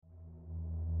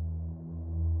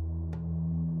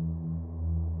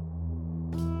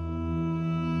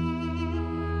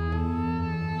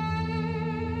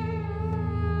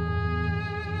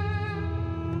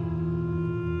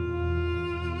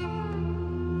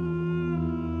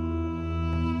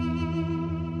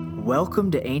Welcome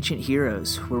to Ancient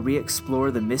Heroes, where we explore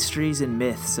the mysteries and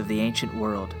myths of the ancient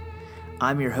world.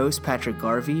 I'm your host, Patrick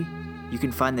Garvey. You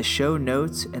can find the show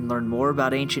notes and learn more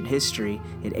about ancient history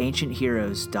at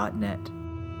ancientheroes.net.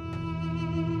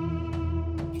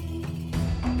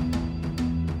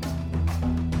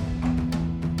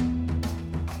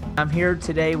 I'm here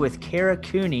today with Kara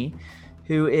Cooney,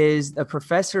 who is a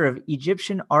professor of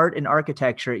Egyptian art and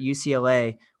architecture at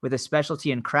UCLA with a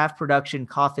specialty in craft production,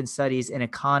 coffin studies, and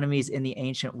economies in the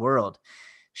ancient world.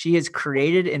 She has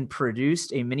created and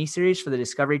produced a miniseries for the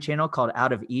Discovery Channel called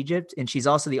Out of Egypt, and she's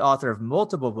also the author of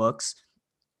multiple books,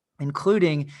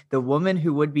 including The Woman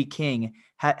Who Would Be King,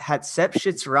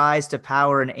 Hatshepsut's Rise to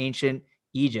Power in Ancient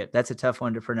Egypt. That's a tough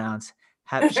one to pronounce.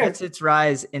 Hatshepsut's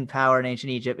Rise in Power in Ancient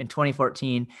Egypt in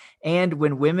 2014, and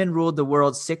When Women Ruled the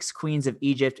World, 6 Queens of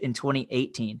Egypt in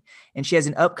 2018. And she has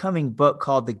an upcoming book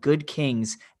called The Good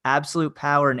Kings, Absolute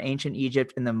Power in Ancient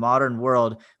Egypt and the Modern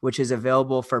World, which is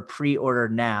available for pre-order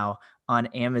now on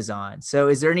Amazon. So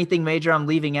is there anything major I'm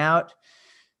leaving out?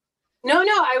 No,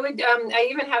 I would, I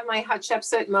even have my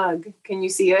Hatshepsut mug. Can you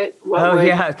see it?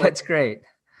 That's great.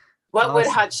 What would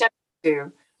Hatshepsut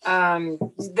do?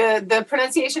 The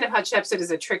pronunciation of Hatshepsut is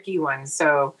a tricky one.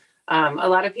 So a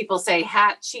lot of people say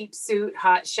hat, cheap suit,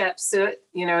 Hatshepsut.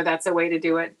 You know, that's a way to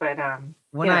do it. But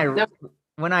when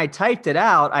I typed it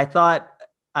out, I thought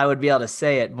I would be able to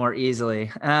say it more easily.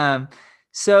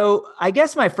 So I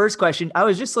guess my first question, I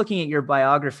was just looking at your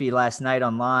biography last night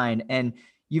online, and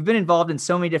you've been involved in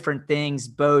so many different things,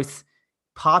 both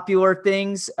popular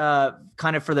things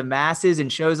kind of for the masses and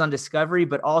shows on Discovery,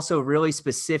 but also really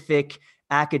specific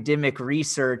academic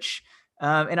research.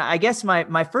 And I guess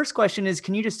my first question is,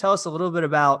 can you just tell us a little bit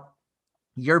about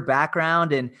your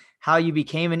background and how you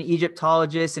became an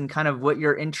Egyptologist and kind of what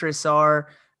your interests are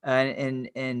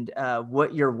and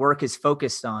what your work is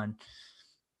focused on?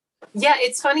 Yeah,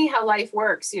 it's funny how life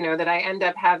works, you know, that I end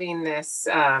up having this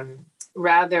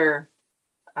rather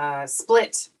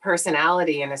split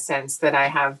personality, in a sense that I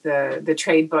have the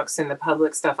trade books and the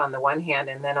public stuff on the one hand,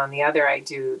 and then on the other I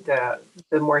do the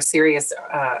more serious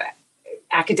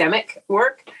academic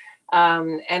work.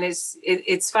 And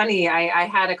it's funny. I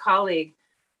had a colleague.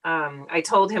 I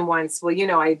told him once, well, you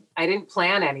know, I didn't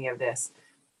plan any of this,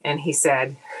 and he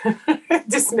said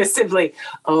dismissively,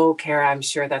 "Oh, Kara, I'm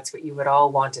sure that's what you would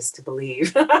all want us to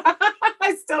believe."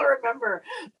 I still remember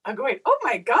I'm going, "Oh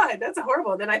my God, that's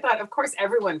horrible." Then I thought, of course,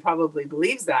 everyone probably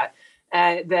believes that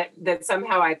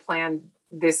somehow I planned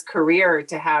this career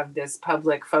to have this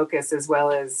public focus as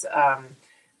well as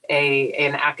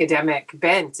an academic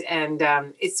bent. And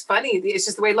it's funny. It's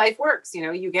just the way life works. You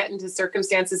know, you get into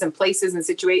circumstances and places and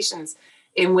situations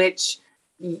in which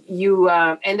you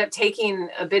end up taking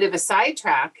a bit of a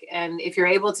sidetrack. And if you're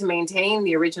able to maintain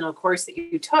the original course that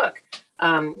you took,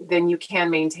 then you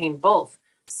can maintain both.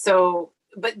 So,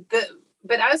 but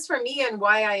as for me and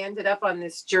why I ended up on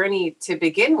this journey to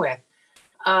begin with,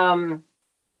 I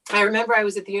remember I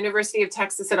was at the University of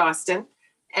Texas at Austin,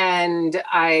 and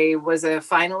I was a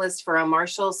finalist for a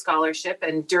Marshall Scholarship.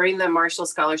 And during the Marshall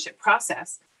Scholarship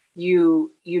process,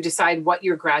 you decide what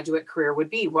your graduate career would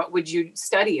be. What would you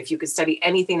study if you could study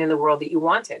anything in the world that you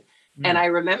wanted? And I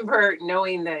remember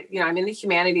knowing that, you know, I'm in the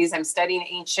humanities, I'm studying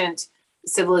ancient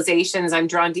civilizations, I'm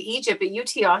drawn to Egypt, but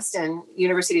UT Austin,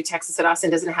 University of Texas at Austin,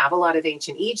 doesn't have a lot of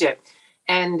ancient Egypt.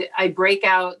 And I break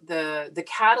out the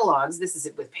catalogs. This is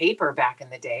with paper back in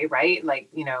the day, right? Like,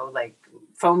 you know, like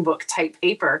phone book type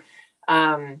paper.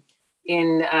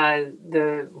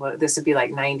 This would be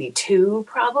like 92,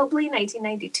 probably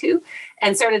 1992,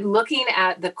 and started looking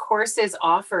at the courses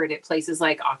offered at places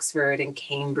like Oxford and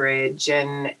Cambridge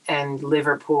and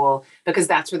Liverpool, because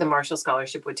that's where the Marshall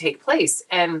Scholarship would take place.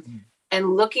 And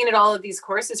looking at all of these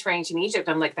courses for ancient Egypt,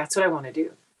 I'm like, that's what I want to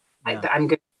do. Yeah. I'm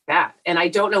good at that. And I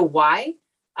don't know why.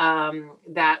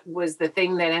 That was the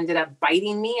thing that ended up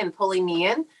biting me and pulling me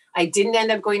in. I didn't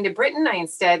end up going to Britain. I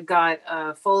instead got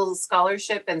a full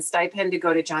scholarship and stipend to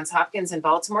go to Johns Hopkins in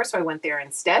Baltimore. So I went there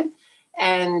instead.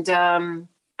 And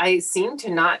I seem to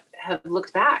not have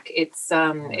looked back. It's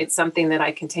something that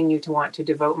I continue to want to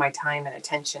devote my time and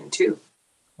attention to.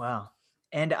 Wow.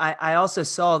 And I also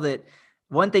saw that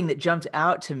one thing that jumped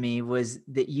out to me was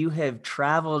that you have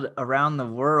traveled around the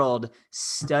world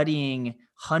studying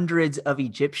hundreds of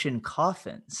Egyptian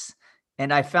coffins.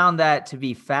 And I found that to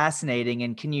be fascinating.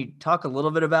 And can you talk a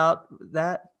little bit about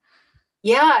that?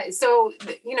 Yeah. So,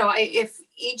 you know, if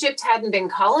Egypt hadn't been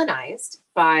colonized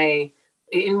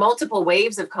in multiple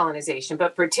waves of colonization,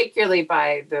 but particularly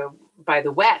by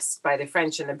the West, by the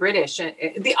French and the British,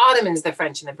 the Ottomans, the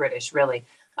French and the British, really,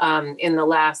 in the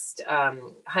last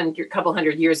couple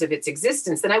hundred years of its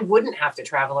existence, then I wouldn't have to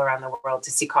travel around the world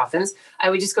to see coffins. I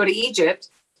would just go to Egypt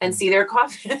and see their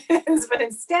coffins. But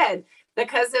instead,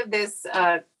 because of this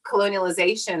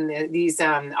colonialization, these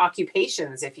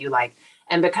occupations, if you like,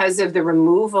 and because of the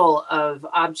removal of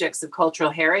objects of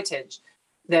cultural heritage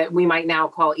that we might now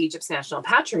call Egypt's national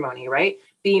patrimony, right?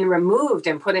 Being removed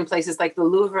and put in places like the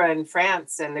Louvre in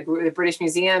France and the British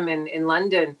Museum in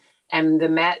London and the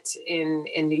Met in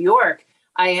New York,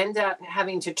 I end up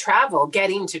getting to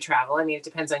travel. I mean, it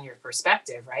depends on your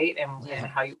perspective, right? And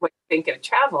how what you think of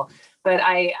travel. But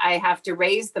I have to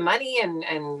raise the money and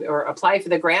or apply for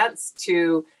the grants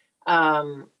to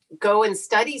go and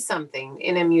study something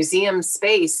in a museum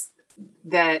space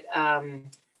that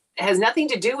has nothing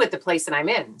to do with the place that I'm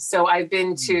in. So I've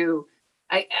been to,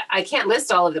 I can't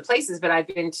list all of the places, but I've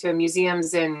been to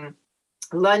museums in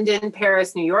London,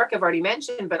 Paris, New York, I've already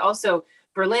mentioned, but also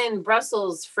Berlin,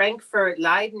 Brussels, Frankfurt,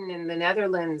 Leiden in the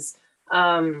Netherlands,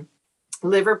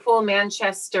 Liverpool,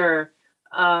 Manchester.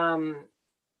 I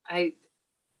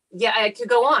could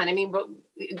go on. I mean, but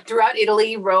throughout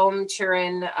Italy, Rome,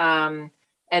 Turin, and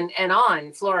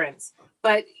on Florence.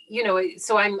 But,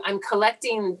 so I'm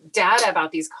collecting data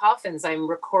about these coffins. I'm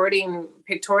recording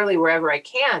pictorially wherever I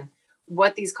can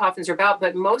what these coffins are about,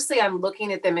 but mostly I'm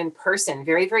looking at them in person,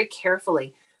 very, very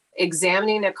carefully,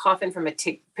 examining a coffin from a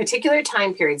particular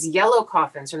time periods, yellow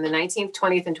coffins from the 19th,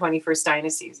 20th, and 21st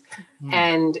dynasties,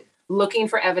 and looking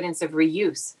for evidence of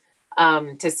reuse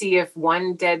to see if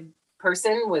one dead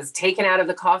person was taken out of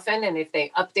the coffin and if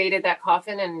they updated that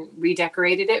coffin and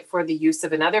redecorated it for the use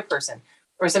of another person,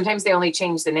 or sometimes they only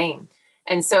change the name.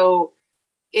 And so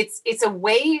it's a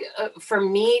way for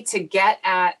me to get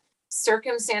at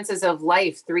circumstances of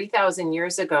life 3,000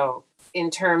 years ago in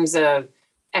terms of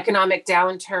economic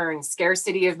downturn,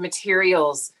 scarcity of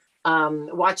materials,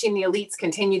 watching the elites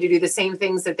continue to do the same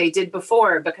things that they did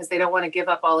before because they don't want to give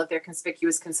up all of their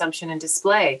conspicuous consumption and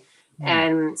display.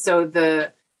 And so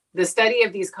the study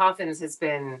of these coffins has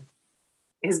been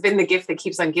the gift that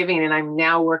keeps on giving. And I'm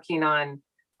now working on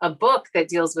a book that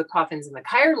deals with coffins in the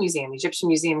Cairo Museum, Egyptian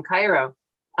Museum, Cairo,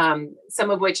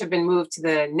 some of which have been moved to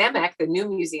the NEMEC, the new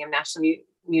museum, National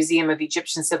Museum of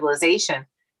Egyptian Civilization,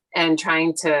 and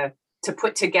trying to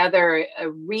put together a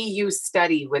reuse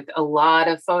study with a lot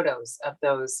of photos of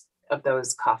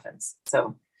those coffins.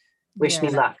 So wish me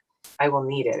luck. I will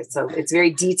need it. It's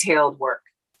very detailed work.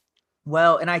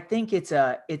 Well, and I think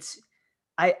I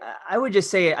would just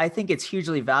say, I think it's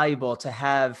hugely valuable to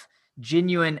have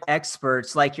genuine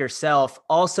experts like yourself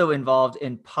also involved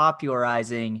in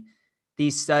popularizing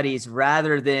these studies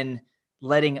rather than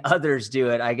letting others do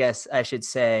it, I guess I should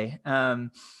say.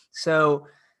 So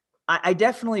I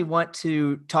definitely want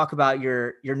to talk about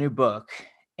your new book.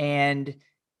 And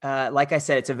like I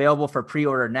said, it's available for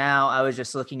pre-order now. I was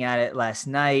just looking at it last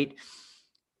night.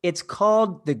 It's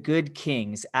called The Good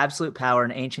Kings, Absolute Power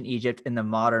in Ancient Egypt in the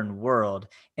Modern World.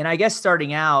 And I guess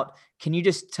starting out, can you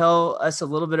just tell us a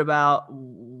little bit about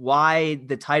why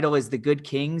the title is The Good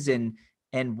Kings and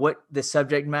what the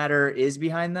subject matter is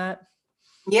behind that?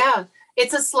 Yeah,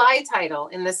 it's a sly title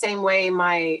in the same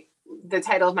way the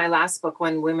title of my last book,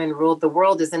 When Women Ruled the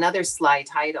World, is another sly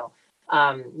title.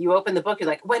 You open the book, you're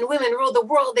like, when women ruled the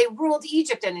world, they ruled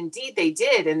Egypt. And indeed they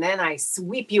did. And then I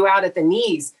sweep you out at the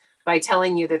knees by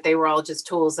telling you that they were all just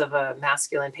tools of a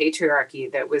masculine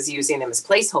patriarchy that was using them as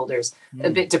placeholders.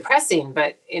 A bit depressing,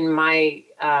 but in my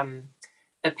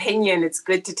opinion, it's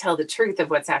good to tell the truth of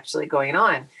what's actually going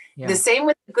on. Yeah. The same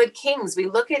with the Good Kings. We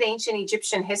look at ancient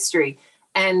Egyptian history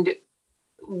and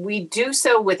we do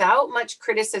so without much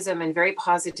criticism and very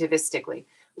positivistically.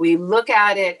 We look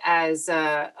at it as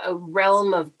a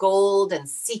realm of gold and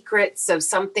secrets of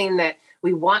something that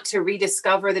we want to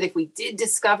rediscover, that if we did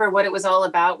discover what it was all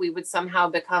about, we would somehow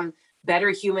become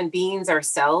better human beings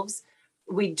ourselves.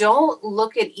 We don't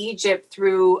look at Egypt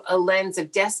through a lens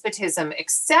of despotism,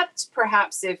 except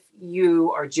perhaps if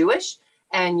you are Jewish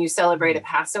and you celebrate a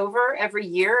Passover every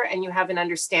year and you have an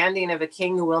understanding of a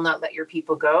king who will not let your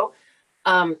people go.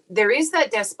 There is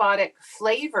that despotic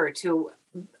flavor to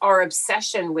our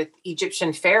obsession with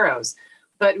Egyptian pharaohs.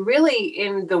 But really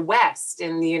in the West,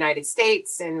 in the United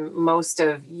States, in most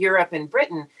of Europe and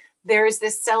Britain, there is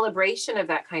this celebration of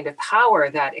that kind of power,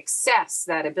 that excess,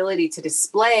 that ability to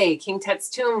display King Tut's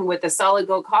tomb with a solid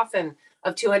gold coffin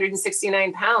of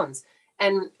 269 pounds.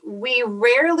 And we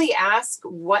rarely ask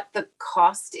what the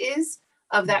cost is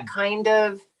of that kind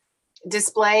of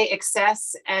display,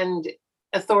 excess, and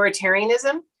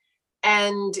authoritarianism.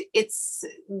 And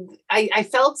I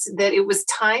felt that it was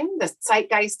time, the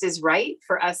zeitgeist is right,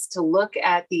 for us to look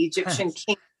at the Egyptian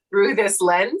king through this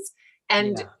lens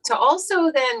And to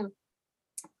also then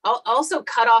also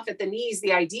cut off at the knees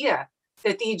the idea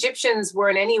that the Egyptians were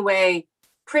in any way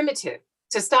primitive,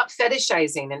 to stop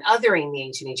fetishizing and othering the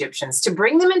ancient Egyptians, to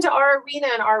bring them into our arena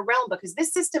and our realm, because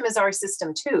this system is our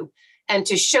system too. And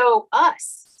to show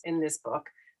us in this book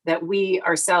that we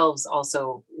ourselves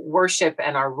also worship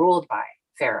and are ruled by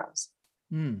pharaohs.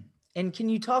 And can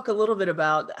you talk a little bit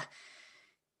about,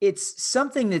 it's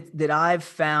something that I've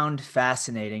found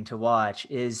fascinating to watch,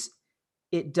 is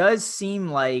it does seem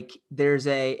like there's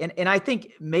and I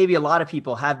think maybe a lot of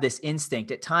people have this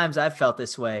instinct. At times I've felt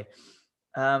this way,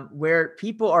 where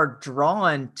people are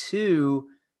drawn to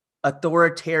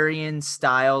authoritarian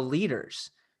style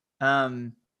leaders.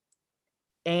 And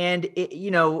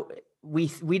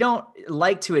we don't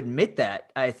like to admit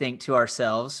that, I think, to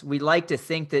ourselves. We like to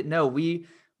think that, no, we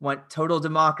want total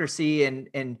democracy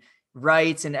and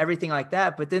rights and everything like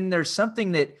that. But then there's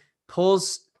something that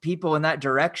pulls people in that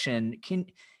direction.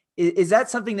 Is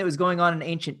that something that was going on in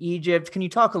ancient Egypt? Can you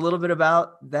talk a little bit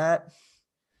about that?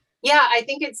 Yeah, I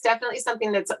think it's definitely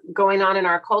something that's going on in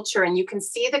our culture. And you can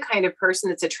see the kind of person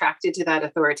that's attracted to that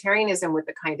authoritarianism with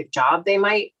the kind of job they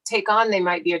might take on. They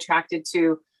might be attracted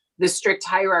to the strict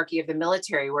hierarchy of the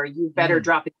military, where you better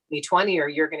drop a 20 or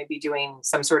you're going to be doing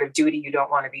some sort of duty you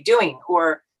don't want to be doing,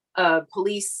 or a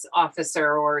police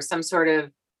officer, or some sort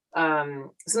of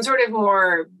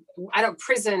more,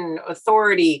 prison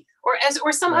authority,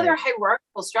 or some other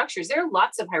hierarchical structures. There are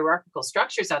lots of hierarchical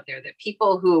structures out there that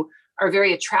people who are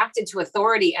very attracted to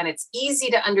authority and it's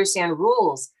easy to understand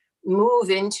rules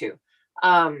move into.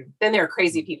 Then there are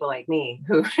crazy people like me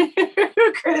who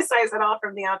criticize it all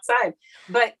from the outside.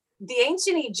 But the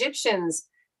ancient Egyptians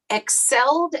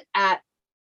excelled at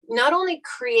not only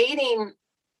creating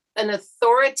an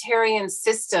authoritarian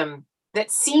system that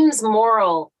seems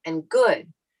moral and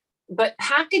good, but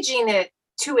packaging it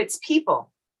to its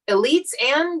people, elites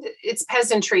and its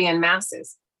peasantry and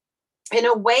masses, in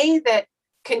a way that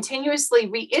continuously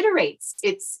reiterates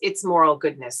its moral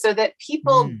goodness, so that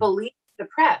people believe the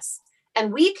press.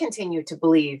 And we continue to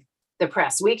believe the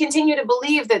press. We continue to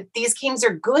believe that these kings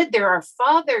are good. They're our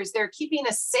fathers. They're keeping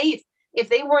us safe. If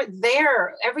they weren't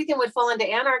there, everything would fall into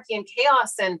anarchy and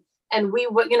chaos. And we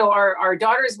would, our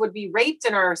daughters would be raped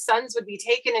and our sons would be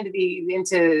taken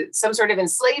into some sort of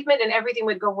enslavement, and everything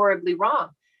would go horribly wrong.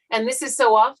 And this is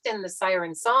so often the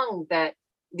siren song that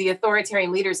the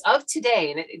authoritarian leaders of today,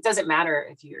 and it doesn't matter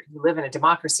if you live in a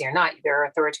democracy or not, there are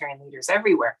authoritarian leaders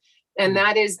everywhere. And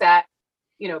that is that,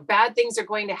 bad things are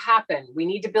going to happen. We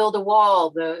need to build a wall.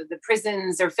 The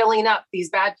prisons are filling up. These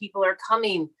bad people are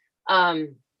coming.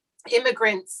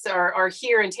 Immigrants are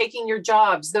here and taking your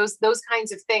jobs, those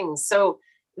kinds of things. So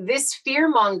this fear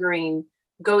mongering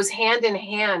goes hand in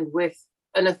hand with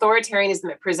an authoritarianism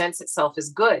that presents itself as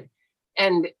good.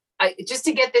 And just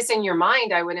to get this in your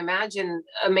mind, I would imagine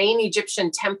a main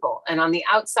Egyptian temple, and on the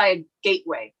outside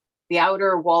gateway, the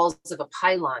outer walls of a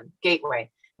pylon gateway,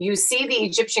 you see the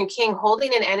Egyptian king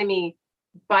holding an enemy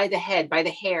by the head, by the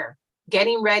hair,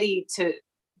 getting ready to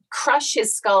crush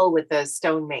his skull with a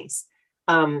stone mace.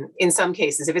 In some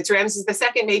cases, if it's Ramses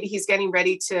II, maybe he's getting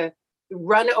ready to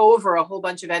run over a whole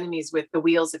bunch of enemies with the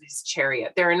wheels of his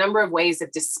chariot. There are a number of ways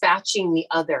of dispatching the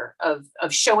other, of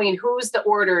showing who's the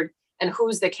ordered and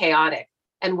who's the chaotic,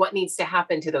 and what needs to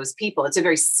happen to those people. It's a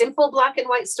very simple black and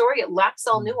white story. It lacks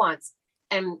all nuance.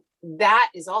 And that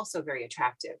is also very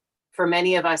attractive for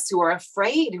many of us who are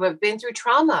afraid, who have been through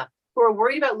trauma, who are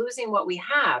worried about losing what we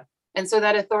have. And so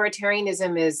that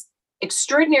authoritarianism is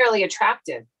extraordinarily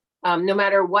attractive, no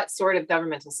matter what sort of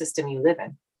governmental system you live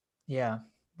in. Yeah.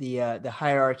 The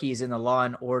hierarchies and the law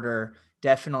and order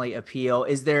definitely appeal.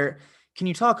 Can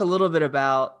you talk a little bit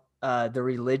about the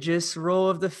religious role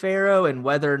of the pharaoh, and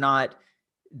whether or not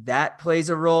that plays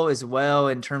a role as well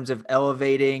in terms of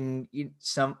elevating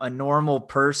a normal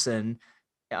person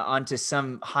onto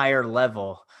some higher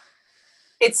level?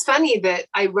 It's funny that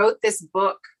I wrote this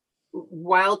book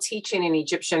while teaching an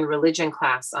Egyptian religion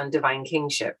class on divine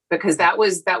kingship, because that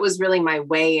was really my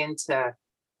way into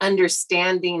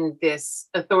understanding this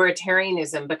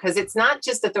authoritarianism, because it's not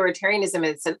just authoritarianism,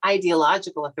 it's an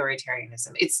ideological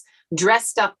authoritarianism. It's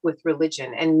dressed up with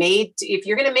religion and if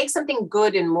you're going to make something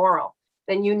good and moral,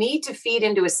 then you need to feed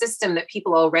into a system that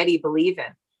people already believe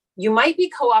in. You might be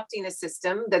co-opting a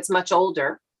system that's much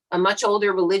older, a much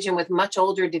older religion with much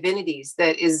older divinities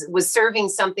that was serving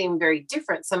something very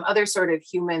different, some other sort of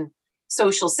human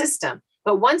social system.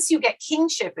 But once you get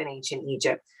kingship in ancient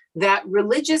Egypt, that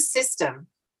religious system,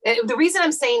 the reason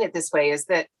I'm saying it this way is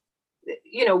that,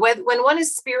 when one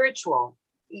is spiritual,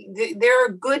 there are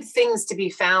good things to be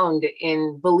found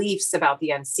in beliefs about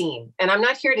the unseen. And I'm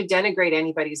not here to denigrate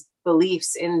anybody's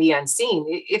beliefs in the unseen.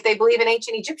 If they believe in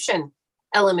ancient Egyptian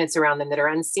elements around them that are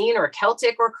unseen, or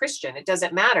Celtic or Christian, it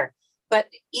doesn't matter. But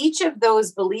each of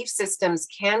those belief systems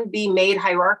can be made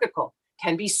hierarchical,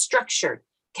 can be structured,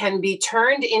 can be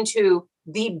turned into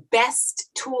the best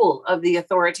tool of the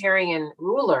authoritarian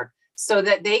ruler, so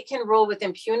that they can rule with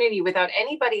impunity without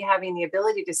anybody having the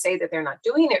ability to say that they're not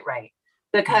doing it right,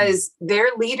 because their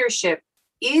leadership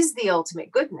is the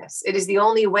ultimate goodness. It is the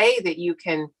only way that you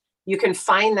can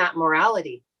find that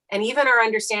morality. And even our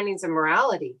understandings of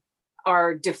morality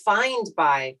are defined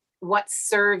by what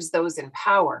serves those in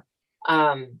power.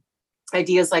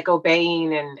 Ideas like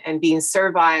obeying and being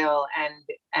servile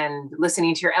and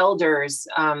listening to your elders,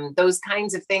 those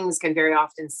kinds of things can very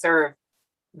often serve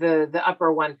the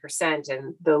upper 1%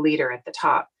 and the leader at the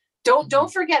top.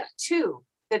 Don't forget too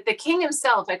that the king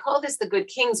himself, I call this the good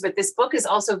kings, but this book is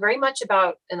also very much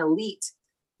about an elite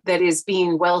that is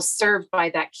being well served by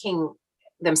that king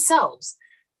themselves.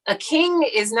 A king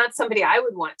is not somebody I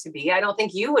would want to be. I don't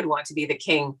think you would want to be the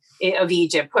king of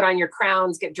Egypt. Put on your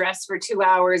crowns, get dressed for 2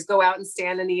 hours, go out and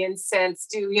stand in the incense,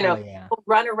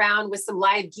 run around with some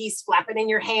live geese flapping in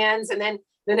your hands. And then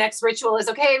the next ritual is,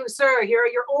 okay, sir, here are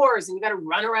your oars. And you got to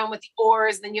run around with the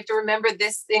oars. And then you have to remember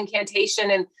this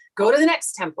incantation and go to the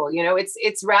next temple.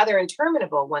 It's rather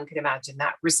interminable. One could imagine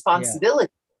that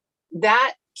responsibility. Yeah.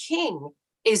 That king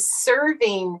is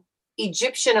serving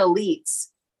Egyptian elites,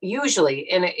 usually,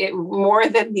 and it more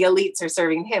than the elites are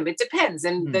serving him. It depends.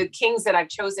 And the kings that I've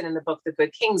chosen in the book, The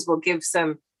Good Kings, will give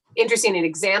some interesting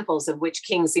examples of which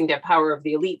kings seem to have power of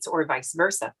the elites or vice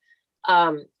versa.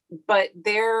 But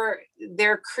they're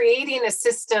creating a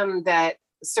system that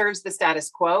serves the status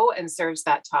quo and serves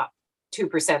that top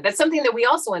 2%. That's something that we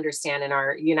also understand in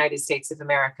our United States of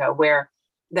America, where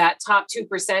that top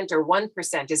 2% or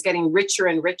 1% is getting richer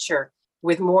and richer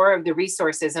with more of the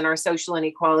resources, and our social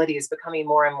inequality is becoming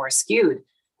more and more skewed.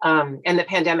 And the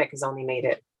pandemic has only made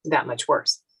it that much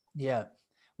worse. Yeah.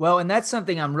 Well, and that's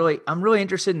something I'm really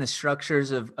interested in, the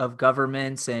structures of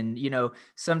governments. And,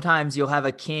 sometimes you'll have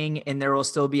a king and there will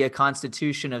still be a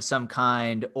constitution of some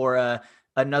kind, or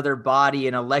another body,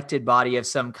 an elected body of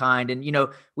some kind. And,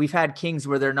 we've had kings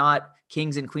where they're not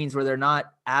kings and queens, where they're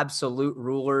not absolute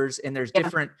rulers, and there's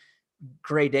different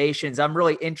gradations. I'm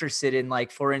really interested in,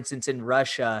 like, for instance, in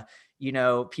Russia,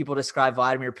 people describe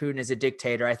Vladimir Putin as a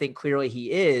dictator. I think clearly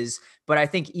he is, but I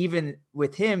think even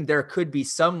with him, there could be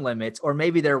some limits, or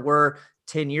maybe there were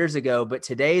 10 years ago, but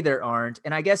today there aren't.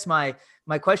 And I guess my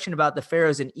question about the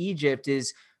pharaohs in Egypt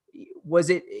is,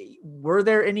 were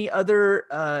there any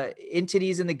other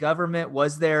entities in the government?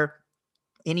 Was there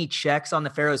any checks on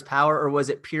the pharaoh's power, or was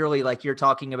it purely, like you're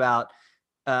talking about,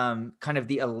 kind of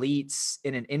the elites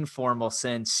in an informal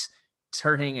sense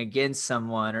turning against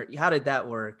someone? Or how did that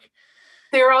work?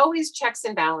 There are always checks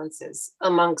and balances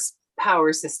amongst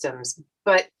power systems,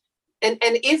 but and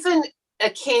if a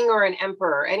king or an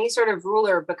emperor, any sort of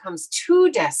ruler, becomes too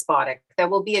despotic, there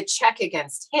will be a check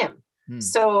against him.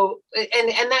 So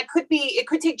and that could be, it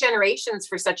could take generations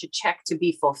for such a check to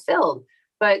be fulfilled,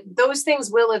 but those things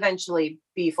will eventually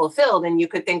be fulfilled. And you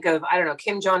could think of, I don't know,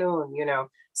 Kim Jong-un,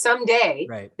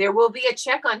 someday there will be a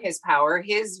check on his power.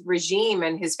 His regime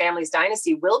and his family's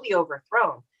dynasty will be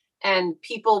overthrown, and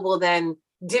people will then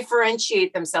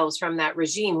differentiate themselves from that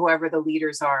regime, whoever the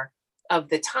leaders are of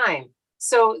the time.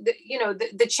 So,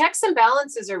 the checks and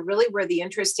balances are really where the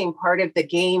interesting part of the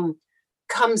game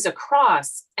comes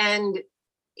across. And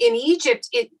in Egypt,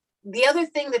 the other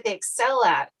thing that they excel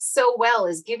at so well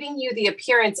is giving you the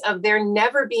appearance of there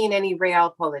never being any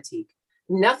realpolitik.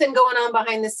 Nothing going on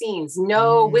behind the scenes,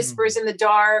 no whispers in the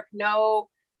dark, no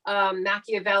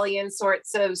Machiavellian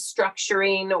sorts of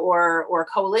structuring or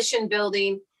coalition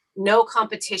building, no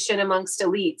competition amongst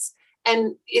elites.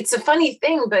 And it's a funny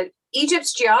thing, but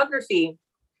Egypt's geography,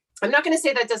 I'm not going to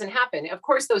say that doesn't happen. Of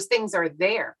course, those things are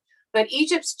there, but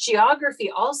Egypt's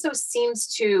geography also seems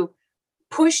to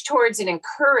push towards and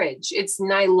encourage, its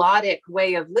Nilotic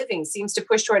way of living seems to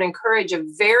push toward and encourage a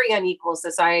very unequal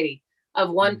society of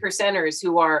 1%ers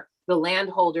who are the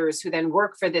landholders, who then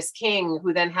work for this king,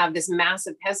 who then have this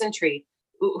massive peasantry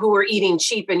who are eating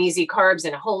cheap and easy carbs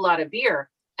and a whole lot of beer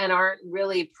and aren't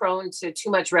really prone to too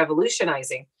much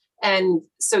revolutionizing. And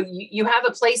so you have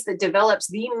a place that develops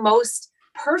the most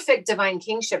perfect divine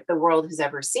kingship the world has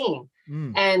ever seen.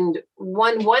 And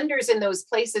one wonders, in those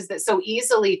places that so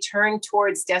easily turn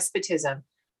towards despotism,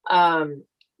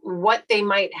 what they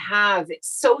might have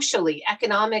socially,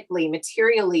 economically,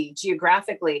 materially,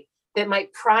 geographically, that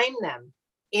might prime them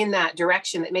in that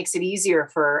direction, that makes it easier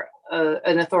for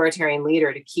an authoritarian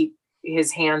leader to keep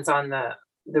his hands on the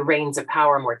reins of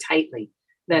power more tightly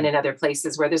than in other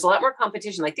places where there's a lot more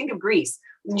competition. Like think of Greece.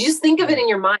 Just think of it in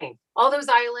your mind. All those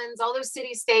islands, all those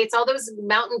city states, all those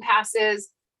mountain passes.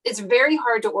 It's very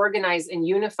hard to organize and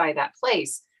unify that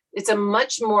place. It's a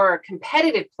much more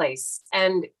competitive place.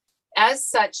 And as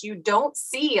such, you don't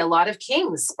see a lot of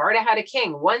kings. Sparta had a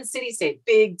king, one city state,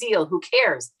 big deal. Who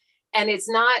cares? And it's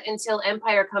not until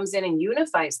empire comes in and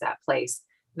unifies that place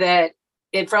that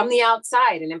it from the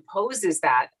outside and imposes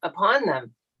that upon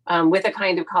them with a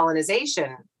kind of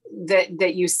colonization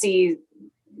that you see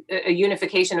a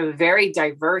unification of a very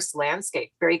diverse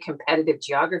landscape, very competitive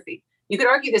geography. You could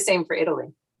argue the same for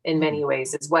Italy in many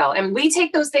ways as well. And we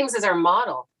take those things as our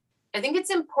model. I think it's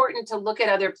important to look at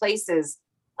other places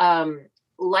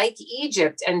like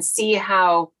Egypt and see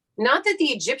how, not that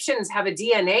the Egyptians have a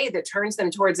DNA that turns them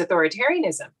towards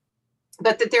authoritarianism,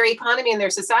 but that their economy and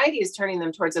their society is turning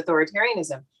them towards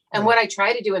authoritarianism. And what I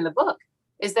try to do in the book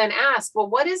is then ask, well,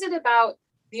 what is it about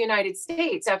the United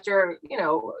States after,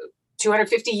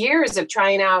 250 years of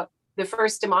trying out the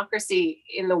first democracy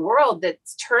in the world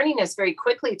that's turning us very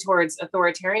quickly towards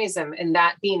authoritarianism and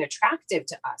that being attractive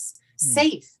to us,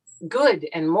 safe, good,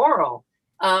 and moral?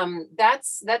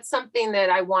 That's something that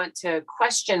I want to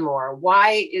question more.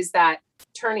 Why is that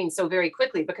turning so very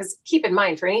quickly? Because keep in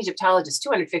mind, for an Egyptologist,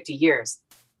 250 years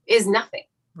is nothing.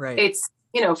 Right. It's,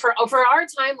 for our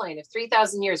timeline of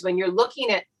 3,000 years, when you're looking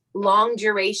at long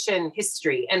duration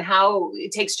history and how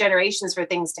it takes generations for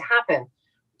things to happen,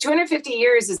 250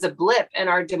 years is a blip, and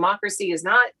our democracy is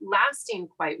not lasting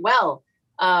quite well.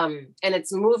 And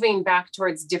it's moving back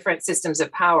towards different systems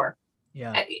of power.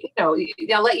 Yeah. I'll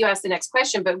let you ask the next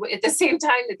question, but at the same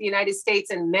time that the United States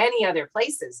and many other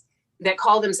places that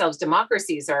call themselves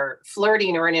democracies are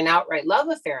flirting or in an outright love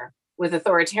affair with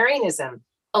authoritarianism,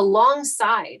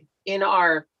 alongside in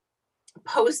our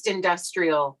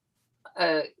post-industrial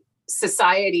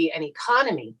society and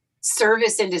economy,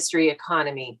 service industry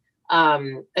economy,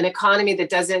 an economy that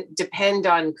doesn't depend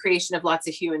on creation of lots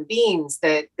of human beings,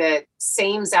 that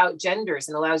sames out genders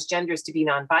and allows genders to be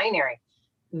non-binary.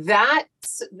 That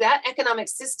economic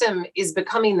system is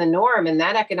becoming the norm, and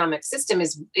that economic system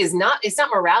it's not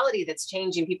morality that's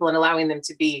changing people and allowing them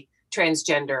to be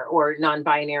transgender or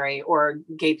non-binary or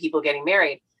gay people getting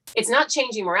married. It's not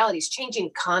changing morality, it's changing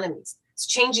economies. It's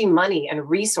changing money and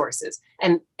resources.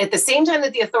 And at the same time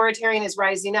that the authoritarian is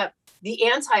rising up, the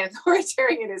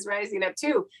anti-authoritarian is rising up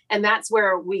too. And that's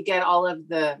where we get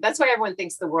that's why everyone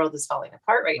thinks the world is falling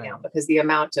apart right now, because the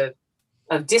amount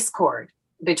of discord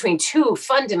between two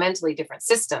fundamentally different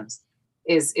systems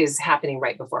is happening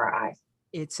right before our eyes.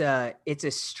 It's a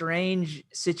strange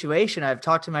situation. I've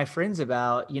talked to my friends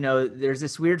about, there's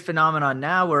this weird phenomenon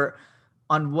now where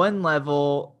on one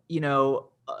level,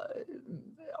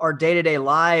 our day-to-day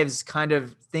lives kind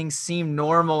of things seem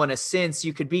normal in a sense.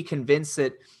 You could be convinced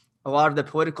that a lot of the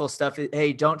political stuff,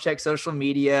 hey, don't check social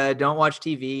media, don't watch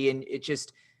TV. And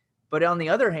but on the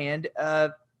other hand,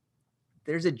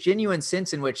 there's a genuine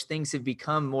sense in which things have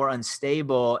become more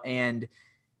unstable and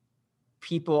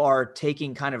people are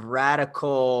taking kind of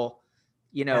radical,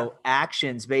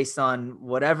 actions based on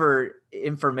whatever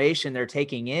information they're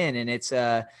taking in. And it's,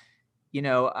 we're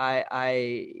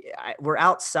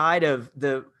outside of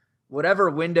the whatever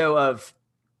window of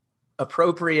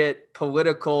appropriate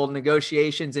political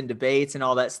negotiations and debates and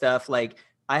all that stuff. Like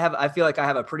I feel like I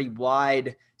have a pretty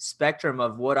wide spectrum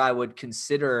of what I would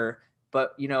consider,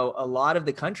 but a lot of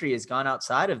the country has gone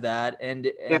outside of that.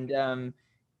 And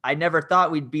I never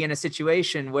thought we'd be in a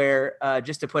situation where,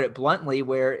 just to put it bluntly,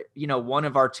 where, one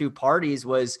of our two parties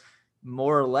was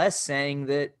more or less saying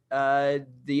that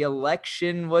the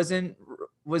election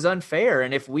was unfair.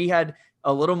 And if we had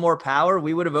a little more power,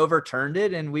 we would have overturned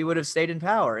it and we would have stayed in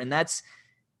power. And that's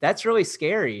really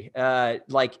scary.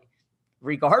 Like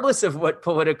regardless of what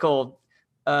political,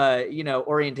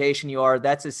 orientation you are,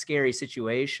 that's a scary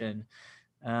situation.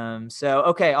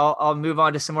 Okay, I'll move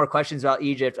on to some more questions about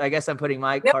Egypt. I guess I'm putting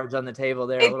my cards on the table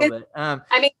there a little bit.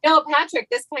 Patrick,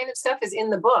 this kind of stuff is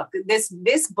in the book.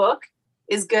 This book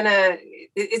is gonna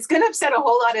upset a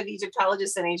whole lot of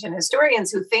Egyptologists and ancient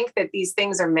historians who think that these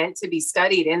things are meant to be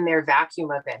studied in their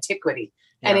vacuum of antiquity.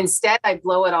 Yeah. And instead I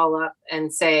blow it all up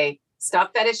and say,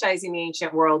 stop fetishizing the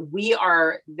ancient world. We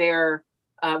are there.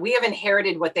 We have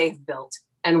inherited what they've built,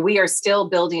 and we are still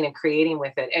building and creating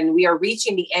with it. And we are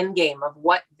reaching the end game of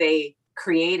what they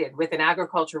created with an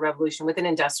agricultural revolution, with an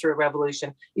industrial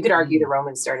revolution. You could argue the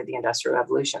Romans started the industrial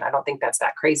revolution. I don't think that's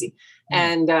that crazy.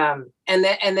 And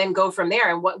then go from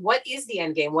there. And what is the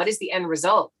end game? What is the end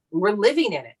result? We're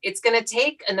living in it. It's going to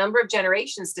take a number of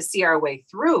generations to see our way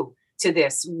through to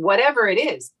this, whatever it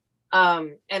is.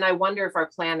 And I wonder if our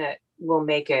planet will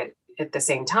make it at the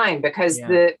same time, because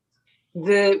Yeah.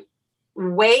 the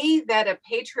way that a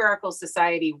patriarchal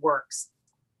society works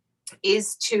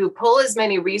is to pull as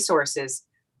many resources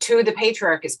to the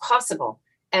patriarch as possible,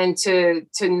 and to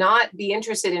not be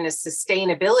interested in a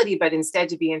sustainability, but instead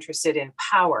to be interested in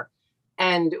power.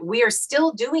 And we are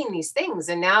still doing these things.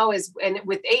 And now, and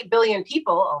with 8 billion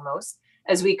people almost,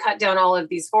 as we cut down all of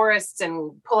these forests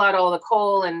and pull out all the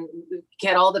coal and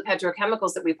get all the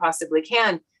petrochemicals that we possibly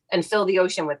can and fill the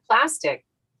ocean with plastic,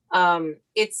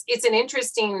 it's an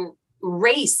interesting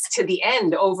race to the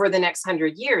end over the next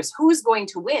 100 years. Who's going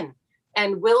to win?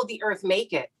 And will the earth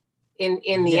make it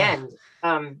in the end?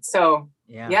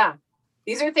 Yeah,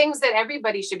 these are things that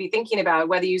everybody should be thinking about,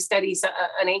 whether you study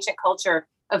an ancient culture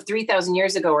of 3,000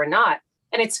 years ago or not.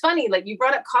 And it's funny, like you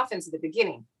brought up coffins at the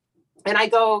beginning, and I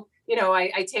go,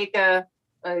 I take a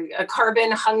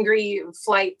carbon hungry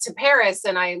flight to Paris,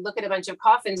 and I look at a bunch of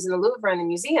coffins in the Louvre and the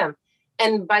museum.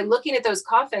 And by looking at those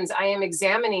coffins, I am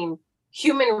examining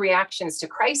human reactions to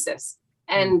crisis.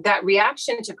 And that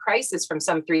reaction to crisis from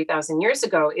some 3,000 years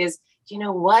ago is, you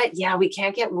know what? Yeah, we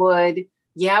can't get wood.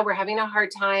 Yeah, we're having a hard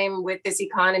time with this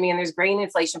economy and there's grain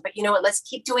inflation, but you know what? Let's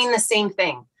keep doing the same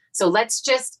thing. So let's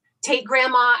just take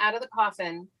grandma out of the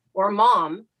coffin, or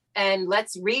mom, and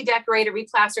let's redecorate it,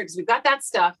 replaster it, because we've got that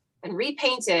stuff, and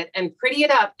repaint it and pretty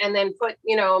it up, and then put,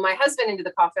 my husband into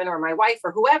the coffin, or my wife,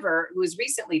 or whoever who is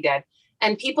recently dead.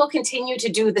 And people continue to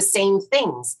do the same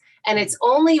things. And it's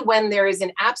only when there is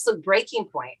an absolute breaking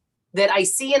point that I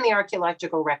see in the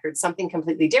archaeological record something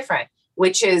completely different,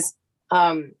 which is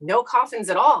no coffins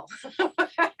at all.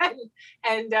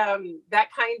 and that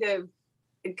kind of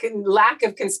lack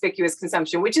of conspicuous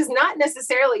consumption, which is not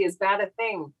necessarily as bad a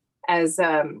thing as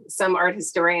some art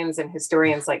historians and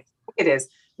historians like it is.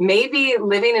 Maybe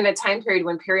living in a time period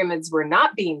when pyramids were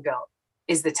not being built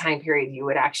is the time period you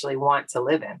would actually want to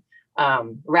live in.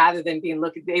 Rather than being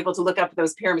able to look up at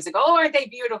those pyramids and go, oh, aren't they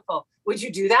beautiful? Would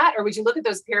you do that? Or would you look at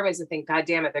those pyramids and think, God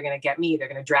damn it, they're going to get me. They're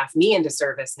going to draft me into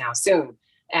service now soon.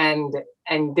 And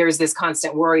there's this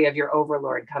constant worry of your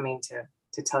overlord coming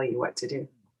to tell you what to do.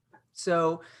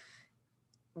 So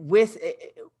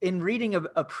in reading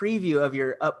a preview of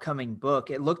your upcoming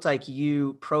book, it looked like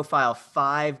you profile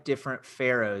 5 different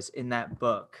pharaohs in that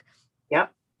book.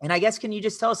 Yep. And I guess, can you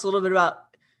just tell us a little bit about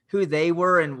who they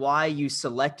were and why you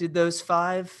selected those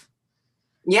 5?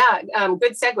 Yeah,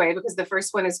 good segue, because the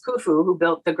first one is Khufu, who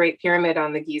built the Great Pyramid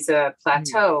on the Giza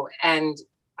Plateau. And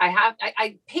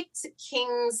I picked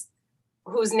kings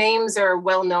whose names are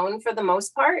well known for the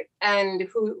most part, and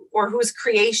whose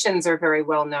creations are very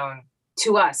well known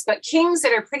to us, but kings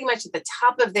that are pretty much at the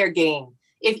top of their game.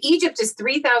 If Egypt is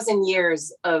 3,000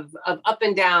 years of up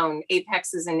and down,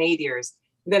 apexes and nadirs,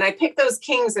 then I pick those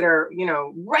kings that are,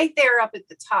 right there up at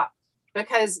the top,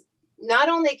 because not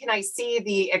only can I see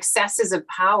the excesses of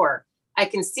power, I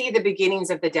can see the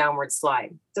beginnings of the downward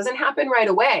slide. It doesn't happen right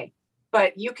away,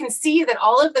 but you can see that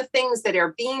all of the things that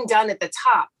are being done at the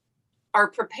top are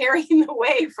preparing the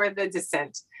way for the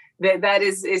descent.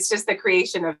 It's just the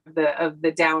creation of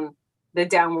the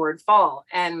downward fall.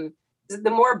 And the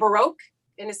more Baroque,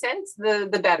 in a sense,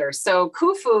 the better. So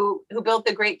Khufu, who built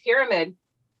the Great Pyramid,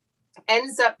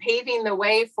 ends up paving the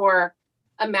way for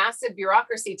a massive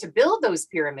bureaucracy to build those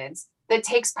pyramids that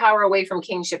takes power away from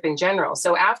kingship in general.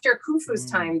 So after Khufu's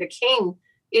time, the king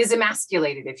is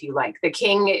emasculated, if you like. The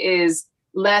king is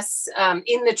less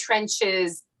in the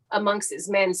trenches amongst his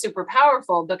men, super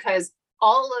powerful, because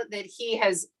all of that he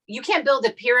has, you can't build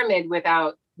a pyramid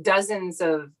without dozens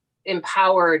of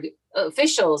empowered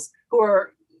officials who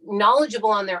are knowledgeable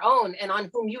on their own and on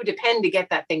whom you depend to get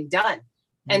that thing done.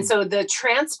 And so the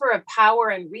transfer of power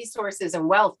and resources and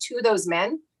wealth to those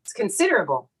men is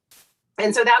considerable.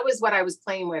 And so that was what I was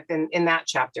playing with in that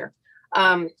chapter.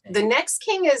 The next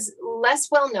king is less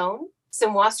well known,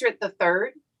 Senwosret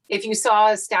III. If you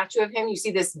saw a statue of him, you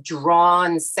see this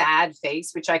drawn, sad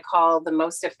face, which I call the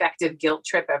most effective guilt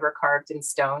trip ever carved in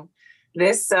stone.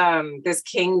 This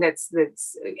king that's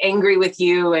angry with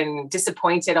you and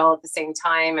disappointed all at the same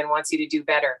time and wants you to do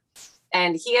better.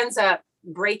 And he ends up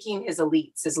breaking his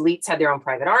elites. His elites had their own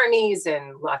private armies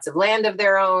and lots of land of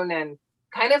their own. And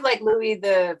kind of like Louis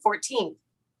the 14th,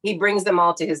 he brings them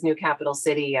all to his new capital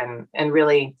city and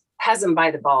really has them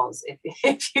by the balls,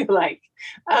 if you like.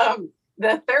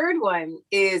 The third one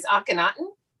is Akhenaten.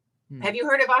 Have you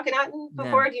heard of Akhenaten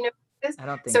before? No. Do you know this? I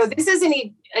don't think so. So this is an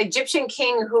Egyptian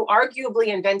king who arguably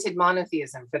invented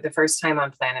monotheism for the first time on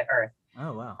planet Earth.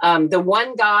 Oh, wow. The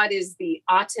one god is the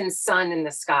Aten sun in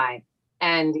the sky.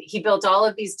 And he built all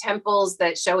of these temples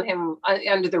that show him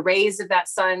under the rays of that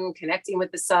sun, connecting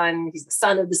with the sun. He's the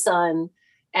son of the sun.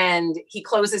 And he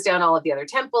closes down all of the other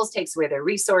temples, takes away their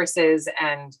resources.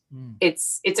 And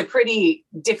it's a pretty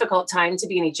difficult time to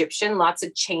be an Egyptian. Lots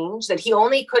of change that he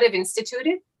only could have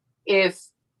instituted if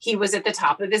he was at the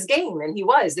top of his game. And he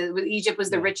was. Egypt was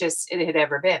the richest it had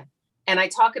ever been. And I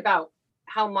talk about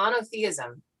how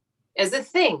monotheism as a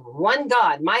thing, one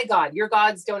God, my God, your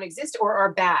gods don't exist or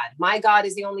are bad. My God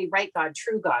is the only right God,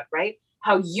 true God, right?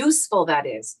 How useful that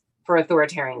is for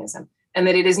authoritarianism. And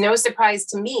that it is no surprise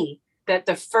to me that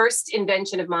the first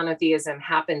invention of monotheism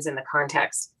happens in the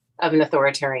context of an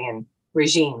authoritarian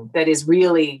regime that is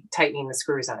really tightening the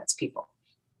screws on its people.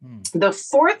 The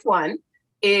fourth one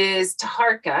is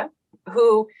Taharqa,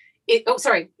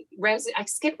 Ramses. I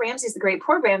skipped Ramses the Great.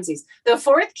 Poor Ramses. The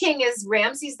fourth king is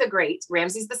Ramses the Great,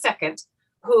 Ramses the Second,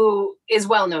 who is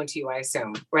well known to you, I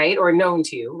assume, right? Or known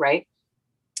to you, right?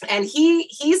 And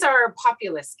he's our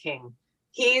populist king.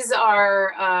 He's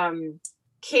our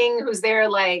king who's there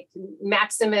like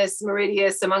Maximus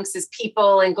Meridius amongst his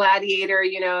people and Gladiator,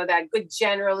 that good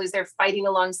general who's there fighting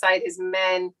alongside his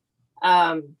men,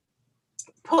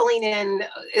 pulling in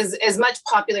as much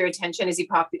popular attention as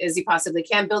he possibly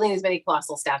can, building as many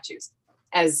colossal statues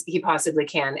as he possibly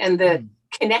can. And the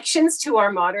connections to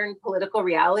our modern political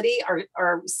reality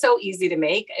are so easy to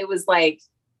make. It was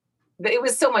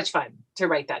so much fun to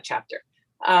write that chapter.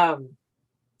 And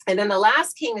then the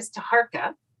last king is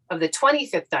Taharqa of the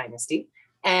 25th dynasty.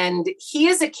 And he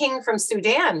is a king from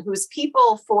Sudan whose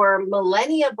people for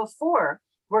millennia before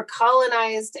were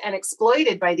colonized and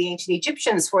exploited by the ancient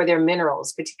Egyptians for their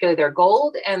minerals, particularly their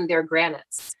gold and their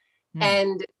granites.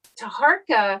 And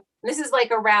Taharqa, this is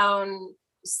like around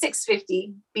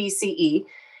 650 BCE,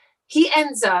 he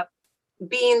ends up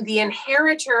being the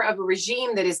inheritor of a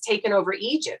regime that has taken over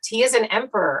Egypt. He is an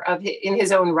emperor in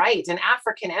his own right, an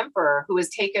African emperor who has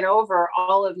taken over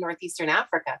all of northeastern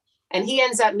Africa. And he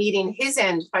ends up meeting his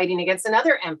end fighting against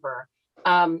another emperor,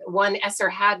 one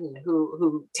Esarhaddon,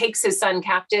 who takes his son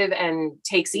captive and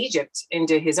takes Egypt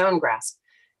into his own grasp.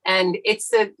 And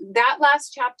that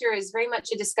last chapter is very much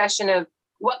a discussion of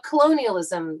what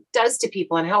colonialism does to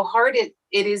people and how hard it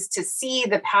is to see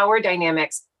the power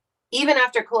dynamics even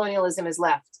after colonialism is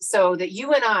left, so that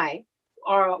you and I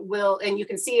and you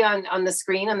can see on the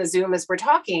screen, on the Zoom as we're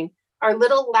talking, are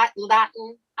little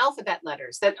Latin alphabet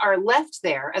letters that are left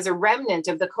there as a remnant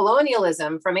of the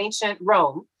colonialism from ancient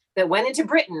Rome that went into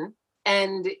Britain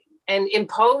and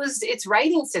imposed its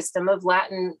writing system of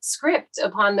Latin script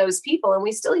upon those people. And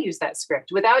we still use that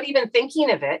script without even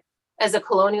thinking of it as a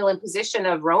colonial imposition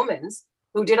of Romans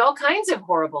who did all kinds of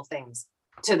horrible things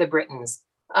to the Britons.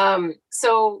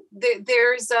 So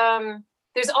there's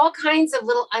all kinds of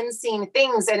little unseen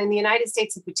things. And in the United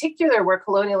States in particular, where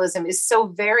colonialism is so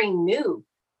very new,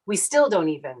 we still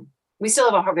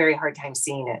have a very hard time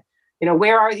seeing it.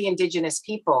 Where are the indigenous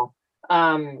people?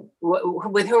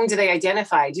 With whom do they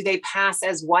identify? Do they pass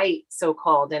as white,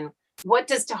 so-called? And what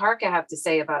does Taharqa have to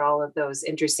say about all of those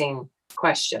interesting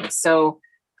questions? So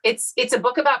it's a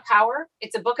book about power.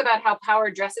 It's a book about how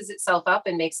power dresses itself up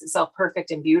and makes itself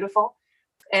perfect and beautiful.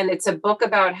 And it's a book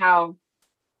about how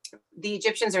the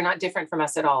Egyptians are not different from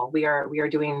us at all. We are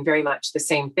doing very much the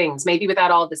same things, maybe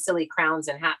without all the silly crowns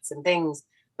and hats and things,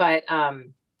 but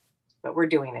we're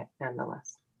doing it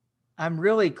nonetheless. I'm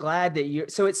really glad that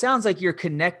so it sounds like you're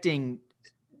connecting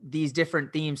these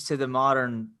different themes to the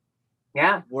modern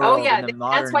world. Oh yeah.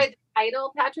 That's why the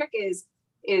title, Patrick, is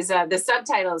the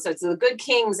subtitle. So it's The Good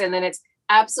Kings, and then it's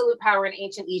Absolute Power in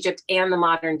Ancient Egypt and the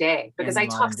Modern Day, because I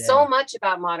talk so much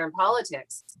about modern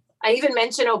politics. I even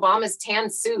mentioned Obama's tan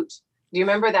suit. Do you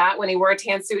remember that, when he wore a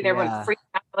tan suit and everyone freaked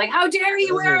out? Like, how dare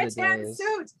he wear a tan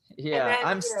suit? Yeah, then,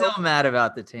 I'm still mad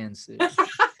about the tan suit.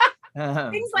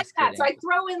 Things like that. So I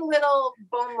throw in little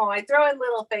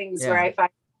things where I find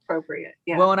appropriate.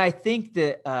 Yeah. Well, and I think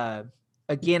that,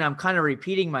 again, I'm kind of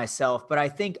repeating myself, but I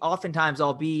think oftentimes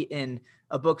I'll be in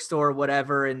a bookstore or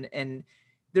whatever, and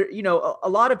there, a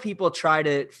lot of people try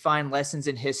to find lessons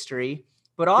in history,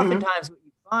 but oftentimes what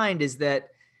you find is that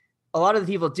a lot of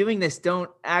the people doing this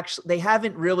they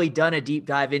haven't really done a deep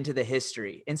dive into the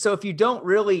history. And so if you don't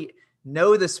really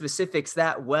know the specifics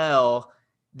that well,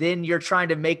 then you're trying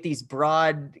to make these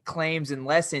broad claims and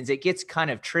lessons. It gets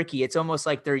kind of tricky. It's almost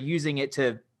like they're using it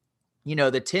to,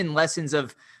 the 10 lessons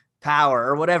of power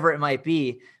or whatever it might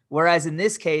be. Whereas in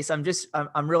this case,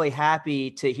 I'm really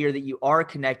happy to hear that you are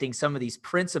connecting some of these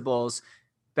principles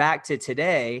back to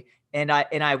today. And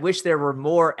I wish there were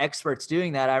more experts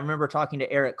doing that. I remember talking to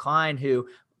Eric Klein, who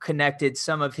connected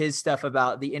some of his stuff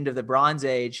about the end of the Bronze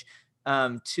Age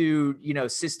to,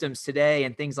 systems today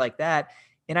and things like that.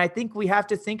 And I think we have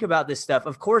to think about this stuff.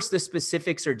 Of course, the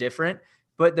specifics are different,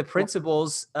 but the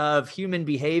principles of human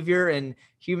behavior and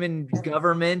human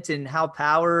government and how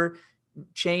power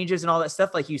changes and all that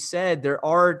stuff, like you said, there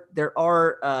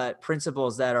are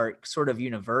principles that are sort of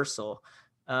universal.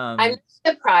 I'm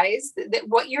surprised that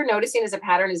what you're noticing as a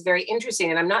pattern is very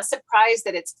interesting. And I'm not surprised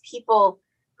that it's people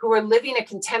who are living a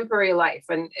contemporary life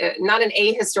and not an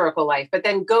ahistorical life, but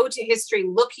then go to history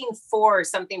looking for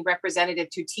something representative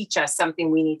to teach us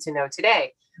something we need to know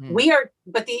today.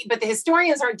 But the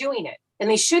historians aren't doing it, and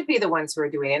they should be the ones who are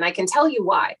doing it. And I can tell you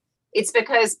why. It's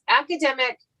because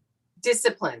academic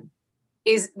discipline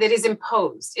is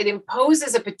imposed. It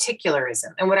imposes a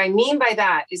particularism. And what I mean by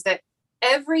that is that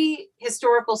every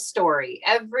historical story,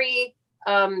 every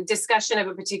discussion of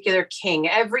a particular king,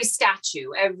 every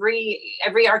statue,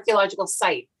 every archaeological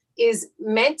site is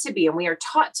meant to be, and we are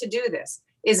taught to do this,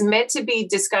 is meant to be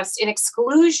discussed in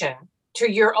exclusion to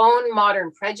your own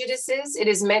modern prejudices. It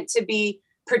is meant to be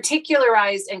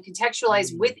particularized and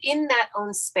contextualized within that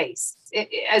own space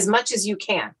as much as you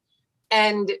can.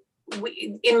 And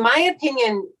in my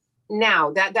opinion,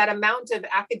 now that amount of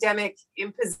academic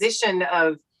imposition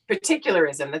of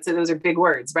particularism, those are big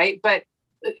words, right? But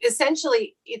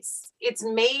essentially it's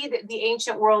made the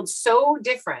ancient world so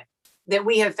different that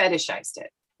we have fetishized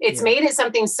it. It's made it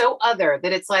something so other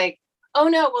that it's like, oh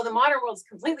no, well, the modern world is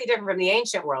completely different from the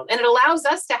ancient world. And it allows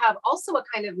us to have also a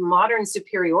kind of modern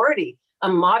superiority, a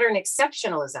modern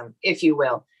exceptionalism, if you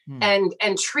will, and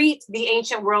treat the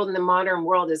ancient world and the modern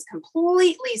world as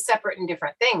completely separate and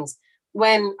different things,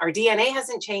 when our DNA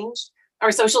hasn't changed,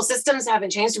 our social systems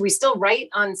haven't changed. We still write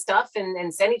on stuff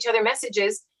and send each other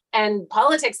messages, and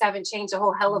politics haven't changed a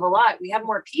whole hell of a lot. We have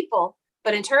more people,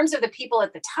 but in terms of the people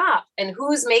at the top and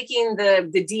who's making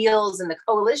the deals and the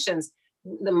coalitions,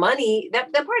 the money,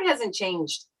 that part hasn't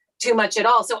changed too much at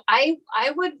all. So I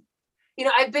would,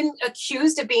 I've been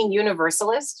accused of being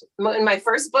universalist. In my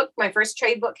first book, my first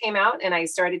trade book came out, and I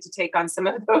started to take on some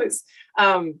of those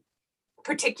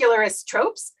particularist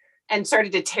tropes and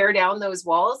started to tear down those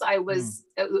walls. I was,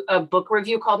 a book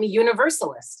review called me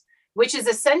universalist, which is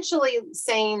essentially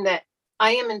saying that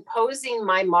I am imposing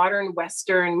my modern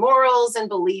Western morals and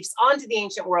beliefs onto the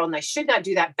ancient world, and I should not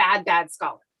do that. Bad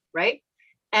scholar, right?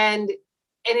 And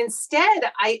instead,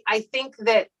 I think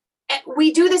that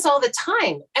we do this all the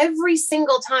time. Every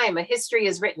single time a history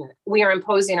is written, we are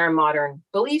imposing our modern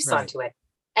beliefs onto it.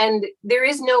 And there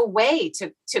is no way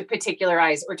to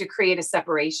particularize or to create a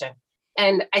separation.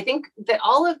 And I think that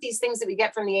all of these things that we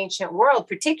get from the ancient world,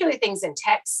 particularly things in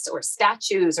texts or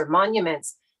statues or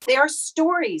monuments, they are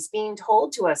stories being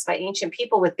told to us by ancient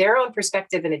people with their own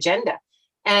perspective and agenda.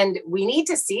 And we need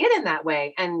to see it in that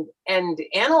way and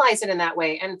analyze it in that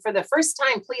way. And for the first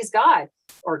time, please God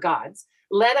or gods,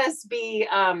 let us be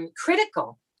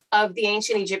critical of the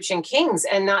ancient Egyptian kings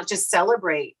and not just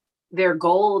celebrate their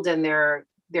gold and their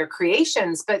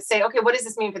creations, but say, okay, what does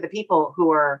this mean for the people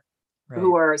who are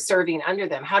serving under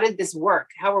them? How did this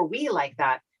work? How are we like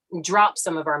that? And drop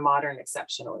some of our modern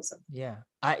exceptionalism. Yeah.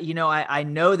 I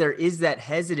know there is that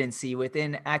hesitancy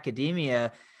within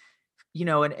academia,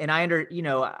 and I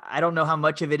don't know how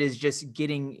much of it is just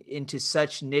getting into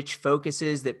such niche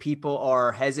focuses that people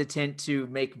are hesitant to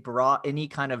make any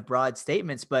kind of broad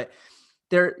statements, but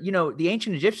the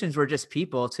ancient Egyptians were just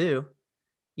people too.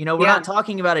 We're not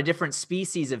talking about a different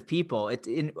species of people.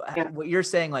 What you're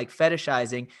saying, like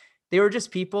fetishizing, they were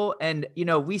just people. And,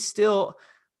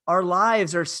 our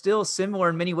lives are still similar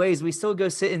in many ways. We still go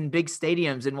sit in big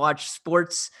stadiums and watch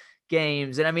sports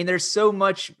games. And I mean, there's so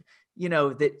much,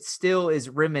 that still is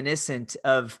reminiscent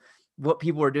of what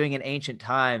people were doing in ancient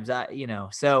times,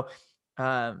 So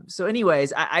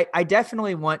anyways, I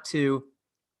definitely want to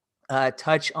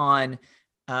touch on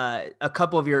a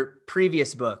couple of your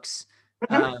previous books.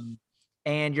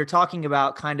 And you're talking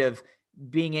about kind of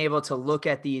being able to look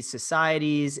at these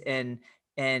societies and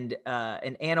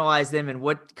analyze them, and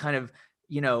what kind of,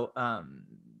 you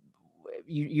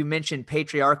mentioned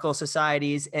patriarchal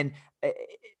societies, and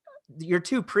your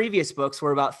two previous books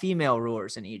were about female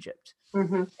rulers in Egypt.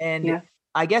 And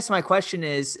I guess my question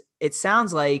is, it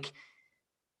sounds like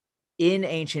in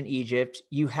ancient Egypt,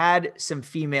 you had some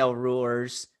female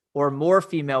rulers, or more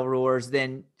female rulers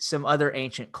than some other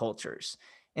ancient cultures.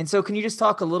 And so can you just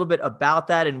talk a little bit about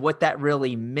that and what that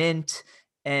really meant,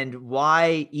 and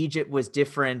why Egypt was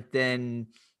different than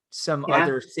some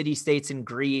other city-states in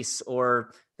Greece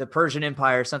or the Persian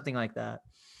Empire, something like that?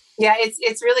 Yeah,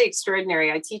 it's really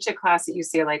extraordinary. I teach a class at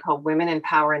UCLA called Women in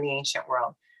Power in the Ancient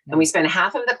World. And we spend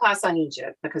half of the class on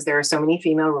Egypt because there are so many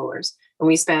female rulers. And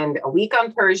we spend a week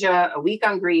on Persia, a week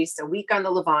on Greece, a week on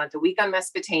the Levant, a week on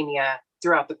Mesopotamia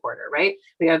throughout the quarter, right?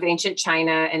 We have ancient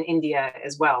China and India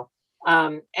as well.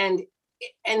 And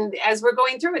and as we're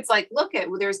going through, it's like, look at,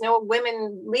 there's no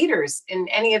women leaders in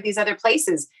any of these other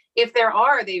places. If there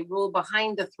are, they rule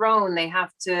behind the throne. They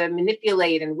have to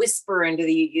manipulate and whisper into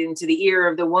the ear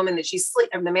of the woman that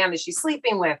of the man that she's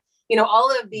sleeping with.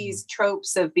 All of these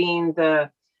tropes of being the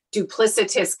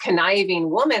duplicitous, conniving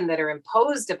woman that are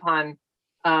imposed upon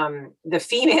the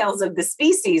females of the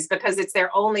species because it's their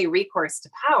only recourse to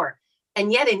power.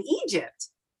 And yet in Egypt,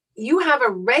 you have a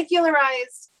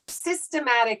regularized,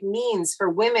 systematic means for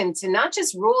women to not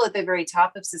just rule at the very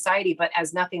top of society, but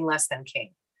as nothing less than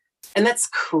king. And that's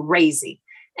crazy.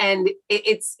 And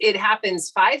it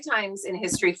happens 5 times in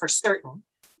history for certain.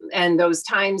 And those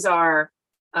times are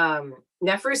Neferu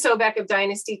Sobek of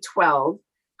Dynasty 12,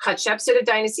 Hatshepsut of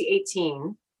Dynasty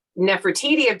 18,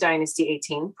 Nefertiti of Dynasty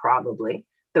 18, probably,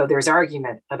 though there's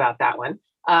argument about that one,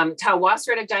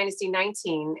 Tawasret of Dynasty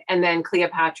 19, and then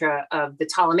Cleopatra of the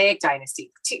Ptolemaic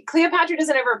Dynasty. Cleopatra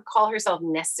doesn't ever call herself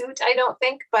Nesut, I don't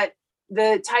think, but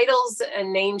the titles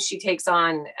and names she takes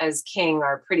on as king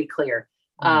are pretty clear.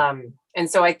 And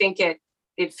so I think it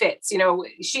fits.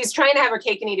 She's trying to have her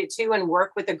cake and eat it too and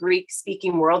work with a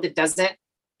Greek-speaking world that doesn't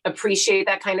appreciate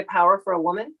that kind of power for a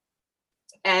woman.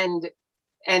 And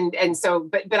so,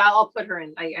 but I'll put her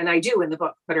in, and I do in the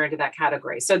book, put her into that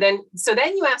category. So then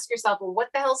you ask yourself, well, what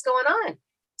the hell's going on?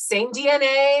 Same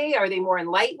DNA? Are they more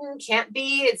enlightened? Can't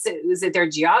be. Is it their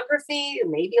geography?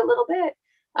 Maybe a little bit.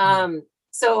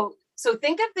 So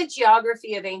think of the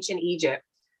geography of ancient Egypt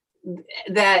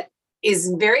that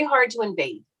is very hard to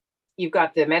invade. You've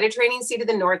got the Mediterranean Sea to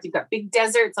the north. You've got big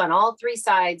deserts on all 3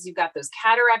 sides. You've got those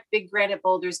cataract, big granite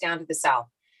boulders down to the south.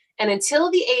 And until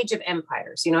the age of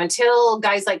empires, until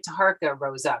guys like Taharqa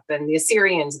rose up and the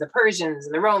Assyrians, the Persians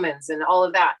and the Romans and all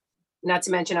of that, not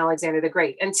to mention Alexander the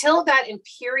Great, until that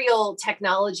imperial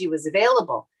technology was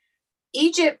available,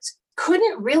 Egypt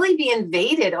couldn't really be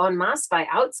invaded en masse by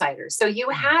outsiders. So you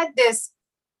had this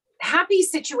happy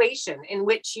situation in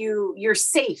which you're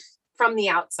safe from the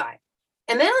outside.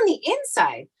 And then on the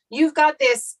inside, you've got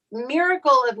this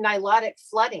miracle of Nilotic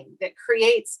flooding that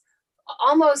creates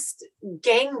almost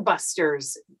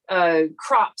gangbusters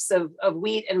crops of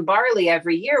wheat and barley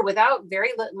every year without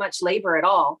very much labor at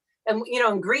all. And,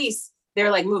 in Greece,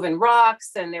 they're like moving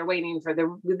rocks and they're waiting for the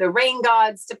rain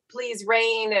gods to please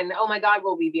rain. And, oh my God,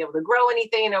 will we be able to grow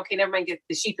anything? Okay, never mind, get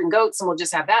the sheep and goats and we'll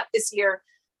just have that this year.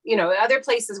 Other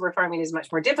places where farming is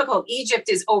much more difficult. Egypt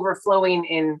is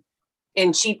overflowing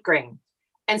in cheap grain.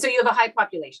 And so you have a high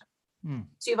population.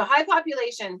 So you have a high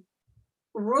population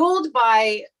ruled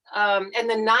by, and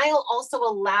the Nile also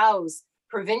allows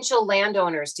provincial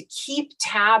landowners to keep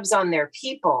tabs on their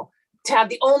people, to have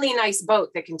the only nice boat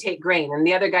that can take grain. And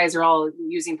the other guys are all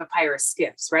using papyrus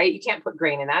skiffs, right? You can't put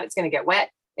grain in that. It's going to get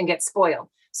wet and get spoiled.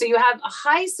 So you have a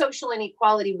high social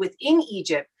inequality within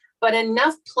Egypt, but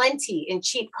enough plenty in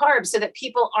cheap carbs so that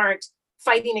people aren't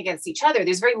fighting against each other.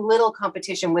 There's very little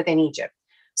competition within Egypt.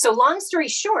 So long story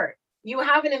short, you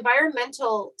have an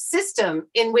environmental system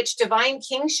in which divine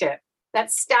kingship,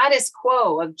 that status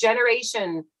quo of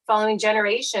generation following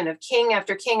generation of king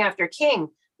after king after king,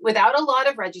 without a lot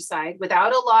of regicide,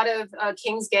 without a lot of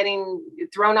kings getting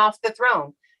thrown off the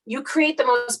throne, you create the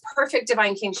most perfect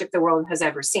divine kingship the world has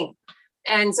ever seen.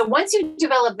 And so once you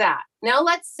develop that, now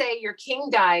let's say your king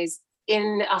dies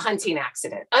in a hunting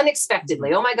accident,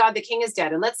 unexpectedly. Oh my God, the king is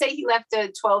dead. And let's say he left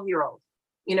a 12-year-old.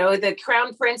 The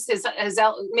crown prince is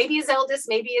maybe his eldest,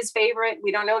 maybe his favorite.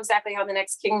 We don't know exactly how the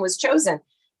next king was chosen,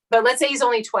 but let's say he's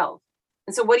only 12.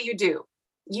 And so what do?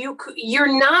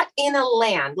 You're not in a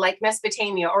land like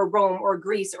Mesopotamia or Rome or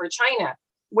Greece or China,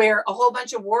 where a whole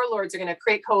bunch of warlords are going to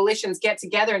create coalitions, get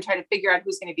together and try to figure out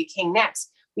who's going to be king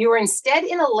next. You are instead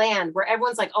in a land where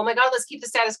everyone's like, oh my God, let's keep the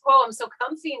status quo. I'm so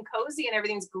comfy and cozy and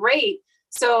everything's great.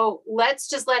 So let's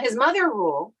just let his mother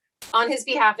rule on his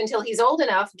behalf until he's old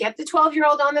enough, get the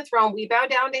 12-year-old on the throne. We bow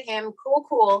down to him.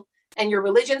 Cool. And your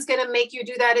religion's going to make you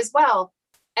do that as well.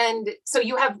 And so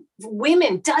you have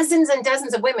women, dozens and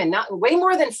dozens of women, not way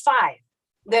more than 5,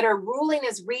 that are ruling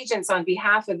as regents on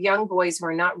behalf of young boys who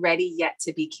are not ready yet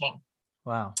to be king.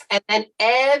 Wow. And then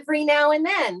every now and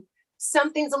then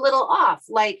something's a little off,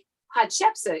 like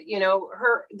Hatshepsut,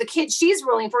 the kid she's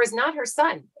ruling for is not her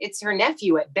son. It's her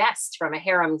nephew at best from a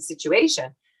harem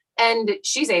situation. And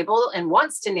she's able and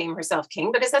wants to name herself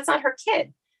king because that's not her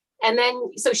kid. And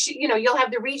then, so she, you'll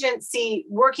have the regency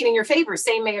working in your favor.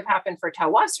 Same may have happened for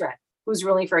Tawasret, who's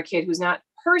ruling for a kid who's not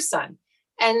her son.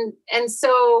 And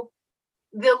so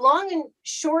the long and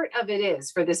short of it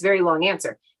is, for this very long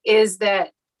answer, is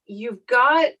that you've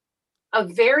got a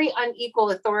very unequal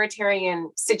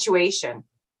authoritarian situation.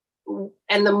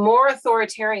 And the more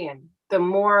authoritarian, the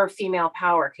more female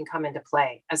power can come into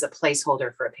play as a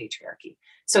placeholder for a patriarchy.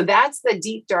 So that's the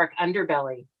deep, dark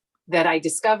underbelly that I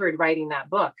discovered writing that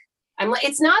book.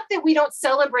 It's not that we don't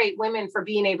celebrate women for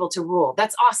being able to rule.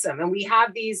 That's awesome. And we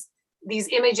have these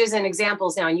images and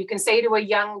examples now. And you can say to a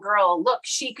young girl, look,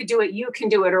 she could do it, you can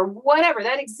do it, or whatever,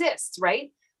 that exists,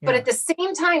 right? Yeah. But at the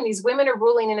same time, these women are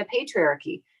ruling in a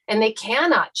patriarchy and they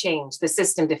cannot change the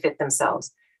system to fit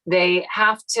themselves. They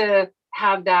have to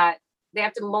have that, they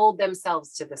have to mold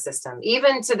themselves to the system,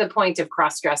 even to the point of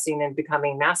cross-dressing and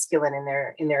becoming masculine in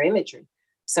their imagery.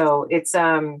 So it's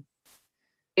the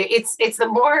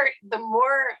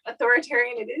more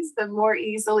authoritarian it is, the more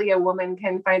easily a woman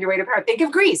can find her way to power. Think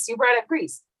of Greece. You brought up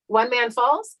Greece. One man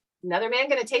falls, another man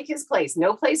going to take his place.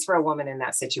 No place for a woman in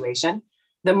that situation.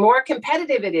 The more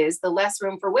competitive it is, the less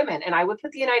room for women. And I would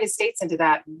put the United States into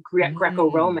that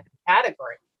Greco-Roman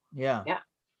category. Yeah.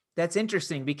 That's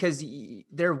interesting because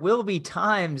there will be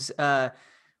times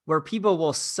where people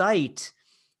will cite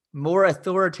more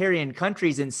authoritarian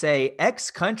countries and say X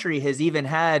country has even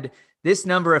had this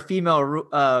number of female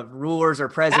rulers or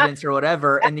presidents or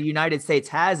whatever, and the United States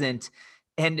hasn't.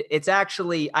 And it's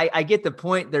actually, I get the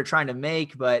point they're trying to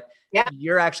make, but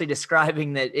you're actually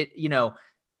describing that it,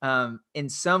 in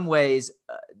some ways,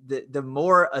 the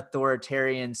more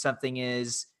authoritarian something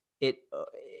is, it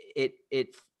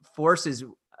forces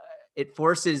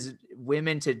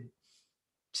women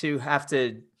to have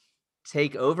to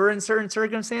take over in certain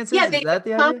circumstances. Yeah, is that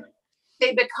the idea?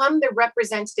 They become the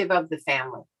representative of the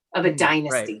family, of a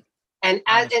dynasty. Right.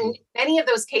 And in many of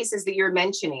those cases that you're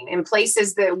mentioning, in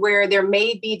places where there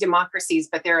may be democracies,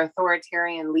 but there are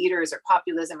authoritarian leaders or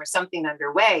populism or something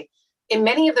underway, in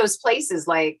many of those places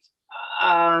like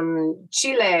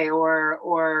Chile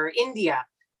or India,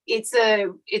 it's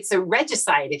a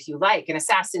regicide, if you like, an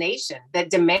assassination that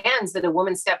demands that a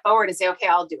woman step forward and say, okay,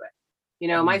 I'll do it.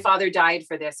 My father died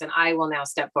for this and I will now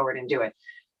step forward and do it.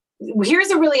 Here's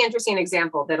a really interesting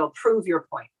example that'll prove your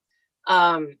point.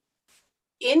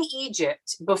 In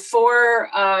Egypt, before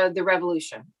the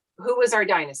revolution, who was our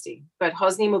dynasty? But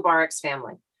Hosni Mubarak's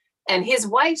family. And his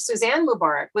wife, Suzanne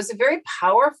Mubarak, was a very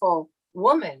powerful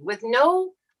woman with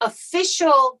no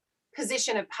official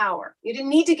position of power. You didn't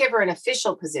need to give her an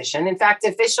official position. In fact,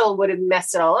 official would have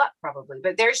messed it all up probably.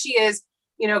 But there she is,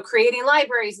 creating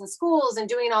libraries and schools and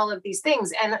doing all of these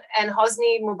things. And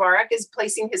Hosni Mubarak is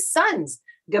placing his sons,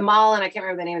 Gamal, and I can't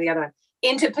remember the name of the other one,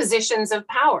 into positions of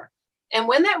power. And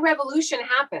when that revolution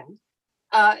happened,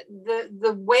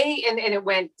 the way, and it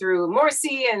went through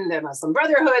Morsi and the Muslim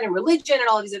Brotherhood and religion and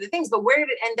all of these other things, but where did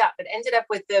it end up? It ended up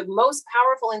with the most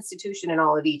powerful institution in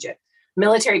all of Egypt,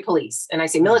 military police. And I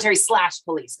say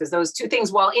military/police, because those two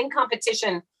things, while in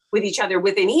competition with each other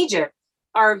within Egypt,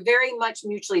 are very much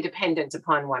mutually dependent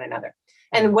upon one another.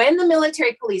 And when the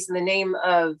military police, in the name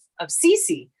of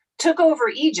Sisi, took over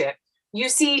Egypt, you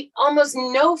see almost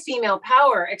no female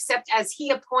power except as he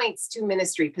appoints to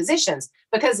ministry positions,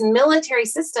 because military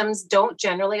systems don't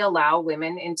generally allow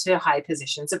women into high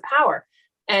positions of power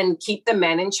and keep the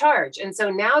men in charge. And so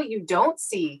now you don't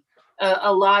see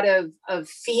a lot of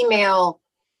female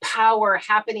power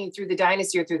happening through the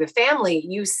dynasty or through the family.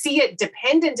 You see it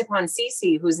dependent upon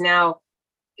Sisi, who's now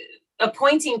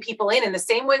appointing people in the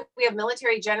same way we have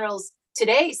military generals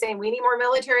today saying we need more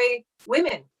military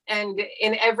women. And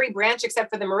in every branch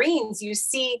except for the Marines, you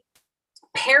see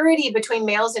parity between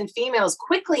males and females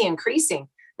quickly increasing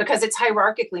because it's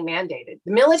hierarchically mandated.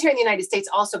 The military in the United States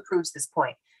also proves this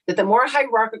point, that the more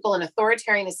hierarchical and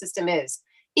authoritarian a system is,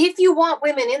 if you want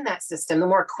women in that system, the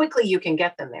more quickly you can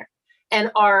get them there.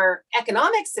 And our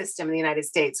economic system in the United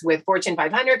States with Fortune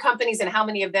 500 companies, and how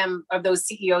many of those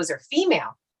CEOs are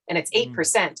female, and it's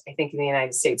 8%, I think, in the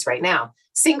United States right now,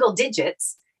 single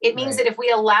digits. It means that if we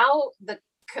allow the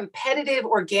competitive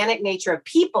organic nature of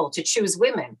people to choose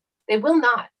women, they will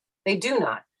not. They do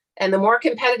not. And the more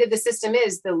competitive the system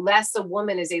is, the less a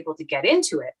woman is able to get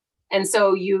into it. And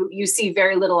so you see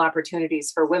very little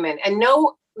opportunities for women and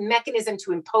no mechanism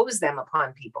to impose them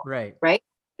upon people. Right.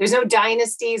 There's no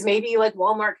dynasties. Maybe like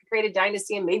Walmart could create a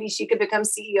dynasty and maybe she could become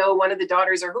CEO, one of the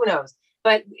daughters, or who knows.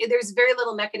 But there's very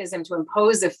little mechanism to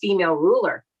impose a female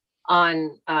ruler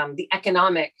on the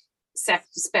economic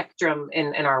spectrum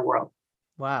in our world.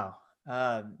 Wow.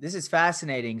 This is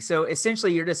fascinating. So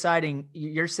essentially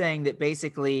you're saying that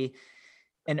basically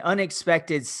an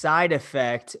unexpected side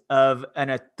effect of an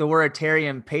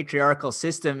authoritarian patriarchal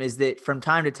system is that from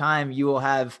time to time you will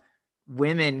have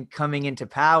women coming into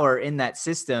power in that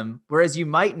system, whereas you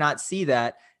might not see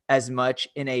that as much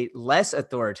in a less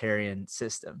authoritarian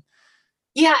system.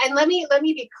 Yeah. And let me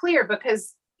be clear,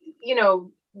 because,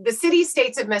 the city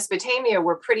states of Mesopotamia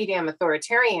were pretty damn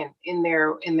authoritarian in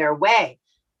their way.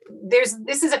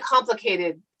 This is a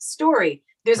complicated story.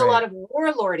 There's a lot of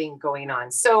warlording going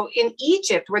on. So in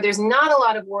Egypt, where there's not a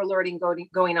lot of warlording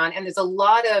going on, and there's a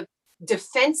lot of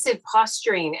defensive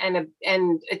posturing and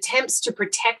attempts to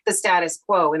protect the status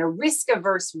quo in a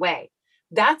risk-averse way,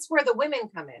 that's where the women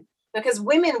come in. Because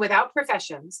women without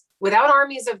professions, without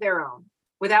armies of their own,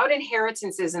 without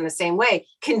inheritances in the same way,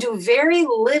 can do very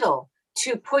little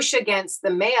to push against the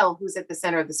male who's at the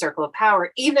center of the circle of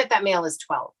power, even if that male is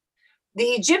 12. The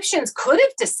Egyptians could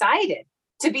have decided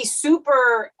to be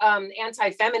super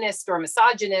anti-feminist or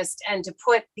misogynist and to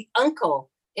put the uncle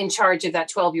in charge of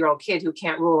that 12-year-old kid who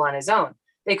can't rule on his own.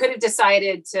 They could have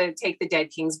decided to take the dead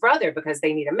king's brother because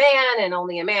they need a man and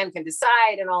only a man can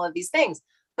decide and all of these things.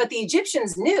 But the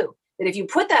Egyptians knew that if you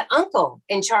put that uncle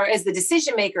in charge as the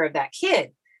decision maker of that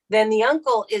kid, then the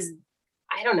uncle is,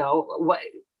 I don't know,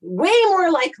 way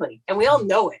more likely, and we all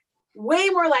know it, way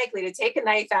more likely to take a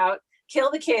knife out, kill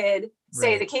the kid,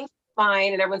 say the king's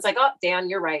fine, and everyone's like, oh, Dan,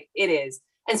 you're right, it is.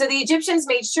 And so the Egyptians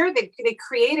made sure that they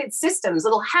created systems,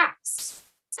 little hacks,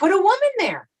 put a woman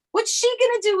there. What's she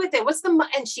gonna do with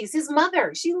it? And she's his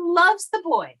mother. She loves the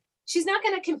boy. She's not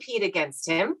gonna compete against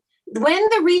him. When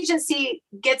the regency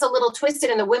gets a little twisted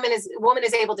and the woman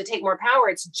is able to take more power,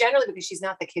 it's generally because she's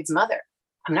not the kid's mother.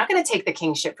 I'm not going to take the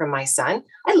kingship from my son.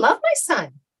 I love my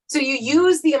son. So you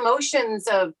use the emotions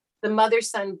of the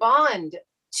mother-son bond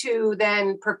to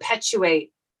then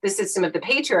perpetuate the system of the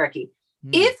patriarchy.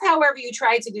 If, however, you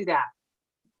try to do that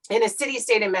in a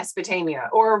city-state in Mesopotamia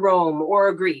or a Rome or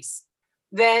a Greece,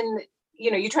 then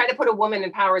you try to put a woman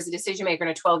in power as a decision maker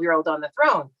and a 12-year-old on the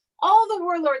throne. All the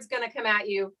warlord's going to come at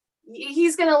you.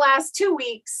 He's going to last 2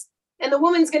 weeks and the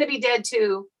woman's going to be dead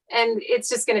too. And it's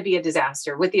just going to be a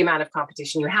disaster with the amount of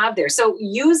competition you have there. So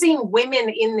using women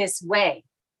in this way,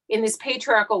 in this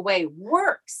patriarchal way,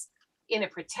 works in a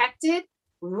protected,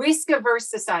 risk-averse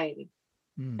society.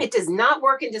 It does not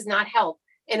work and does not help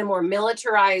in a more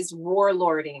militarized,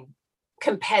 warlording,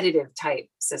 competitive type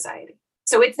society.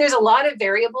 So there's a lot of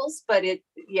variables, but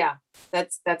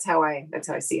that's how I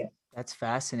see it. That's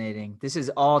fascinating. This is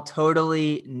all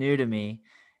totally new to me.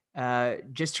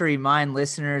 Just to remind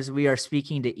listeners, we are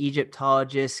speaking to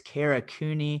Egyptologist Kara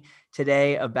Cooney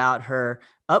today about her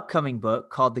upcoming book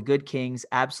called The Good Kings,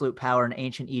 Absolute Power in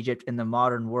Ancient Egypt and the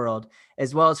Modern World,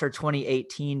 as well as her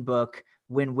 2018 book,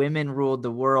 When Women Ruled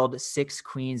the World, 6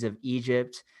 Queens of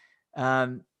Egypt.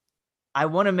 I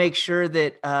want to make sure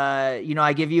that,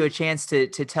 I give you a chance to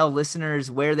tell listeners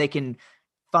where they can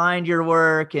find your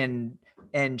work and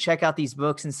check out these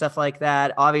books and stuff like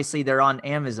that. Obviously, they're on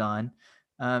Amazon.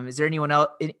 Is there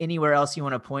anywhere else you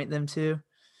want to point them to?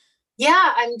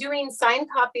 Yeah, I'm doing signed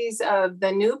copies of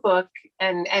the new book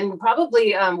and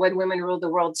probably When Women Ruled the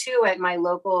World too at my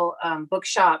local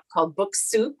bookshop called Book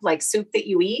Soup, like soup that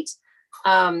you eat.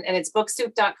 And it's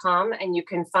booksoup.com, and you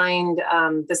can find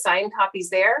the signed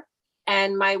copies there.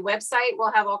 And my website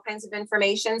will have all kinds of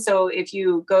information. So if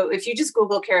you just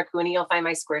Google Kara Cooney, you'll find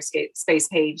my Squarespace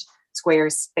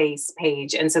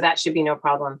page. And so that should be no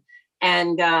problem.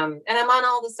 And I'm on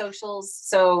all the socials.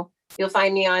 So you'll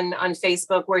find me on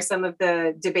Facebook, where some of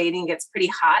the debating gets pretty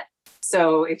hot.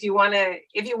 So if you want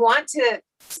to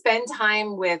spend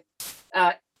time with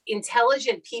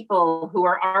intelligent people who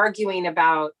are arguing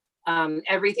about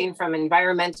everything from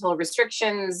environmental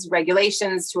restrictions,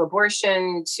 regulations, to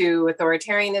abortion, to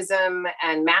authoritarianism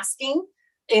and masking,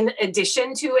 in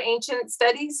addition to ancient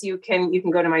studies, you can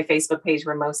go to my Facebook page,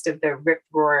 where most of the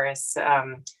rip-roarous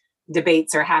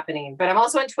debates are happening. But I'm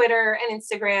also on Twitter and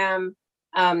Instagram.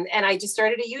 And I just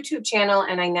started a YouTube channel,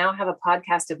 and I now have a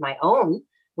podcast of my own,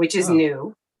 which is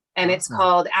new. And it's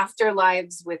called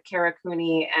Afterlives with Kara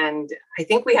Cooney. And I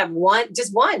think we have one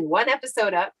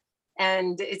episode up,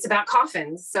 and it's about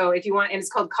coffins. So if you want, and it's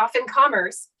called Coffin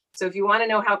Commerce. So if you want to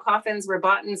know how coffins were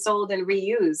bought and sold and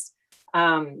reused,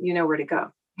 you know where to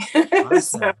go.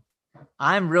 Awesome.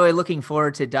 I'm really looking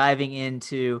forward to diving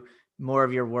into more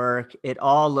of your work. It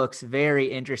all looks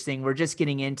very interesting. We're just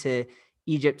getting into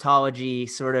Egyptology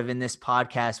sort of in this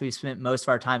podcast. We've spent most of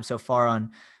our time so far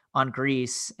on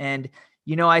Greece. And,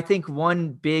 I think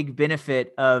one big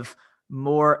benefit of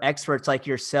more experts like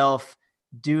yourself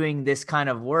doing this kind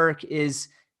of work is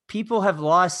people have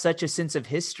lost such a sense of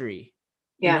history.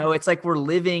 Yeah. It's like we're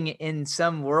living in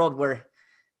some world where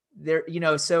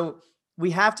so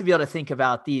we have to be able to think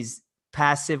about these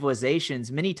past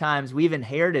civilizations. Many times we've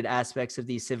inherited aspects of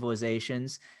these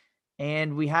civilizations,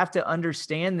 and we have to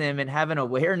understand them and have an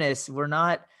awareness. We're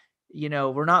not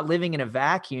living in a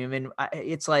vacuum. And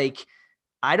it's like,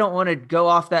 I don't want to go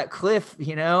off that cliff.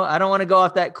 I don't want to go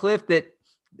off that cliff that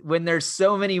when there's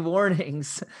so many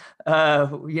warnings,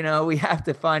 we have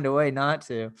to find a way not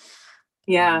to.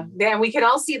 Yeah. Then we can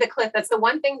all see the cliff. That's the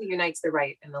one thing that unites the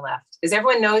right and the left, is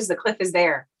everyone knows the cliff is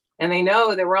there, and they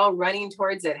know that we're all running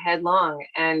towards it headlong.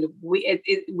 And we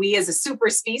as a super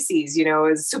species,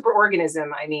 as a super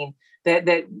organism, I mean, that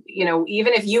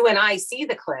even if you and I see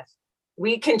the cliff,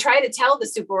 we can try to tell the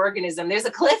superorganism there's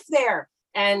a cliff there,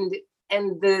 and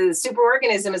the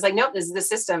superorganism is like, nope, this is the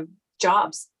system,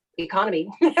 jobs, economy.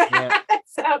 Yeah.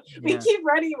 So we keep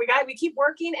running, we keep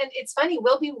working, and it's funny,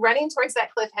 we'll be running towards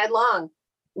that cliff headlong,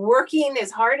 working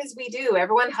as hard as we do,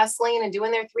 everyone hustling and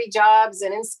doing their 3 jobs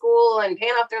and in school and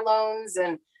paying off their loans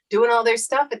and doing all their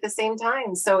stuff at the same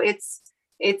time. So it's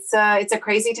a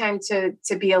crazy time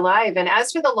to be alive. And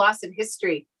as for the loss of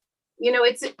history,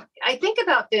 I think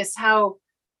about this, how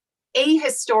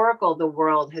ahistorical the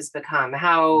world has become,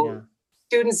 how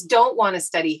students don't want to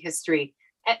study history.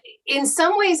 In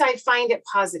some ways, I find it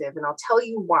positive, and I'll tell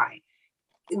you why.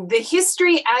 The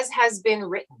history as has been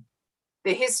written,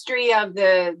 the history of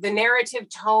the narrative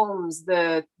tomes,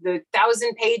 the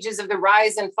 1,000 pages of the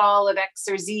rise and fall of X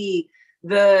or Z,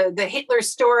 the Hitler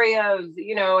story of,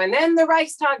 and then the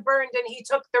Reichstag burned and he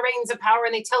took the reins of power,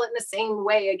 and they tell it in the same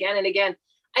way again and again.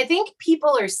 I think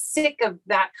people are sick of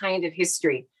that kind of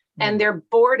history, and they're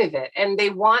bored of it, and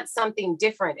they want something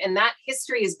different. And that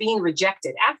history is being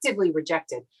rejected, actively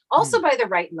rejected, also by the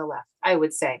right and the left, I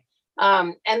would say.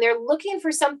 And they're looking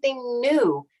for something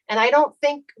new. And I don't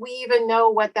think we even know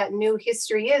what that new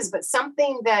history is, but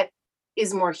something that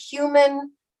is more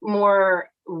human, more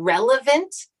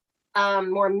relevant,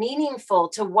 more meaningful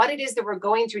to what it is that we're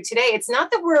going through today. It's not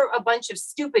that we're a bunch of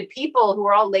stupid people who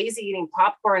are all lazy eating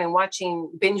popcorn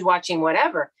and binge watching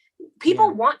whatever.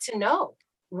 People want to know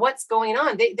what's going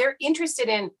on. They're interested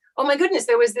in, oh my goodness,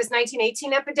 there was this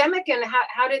 1918 epidemic, and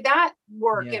how did that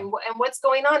work, and what's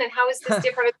going on, and how is this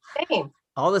different or the same?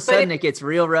 All of a sudden it gets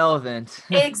real relevant.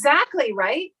 Exactly,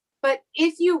 right? But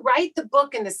if you write the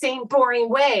book in the same boring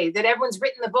way that everyone's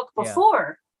written the book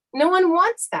before, no one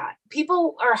wants that.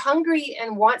 People are hungry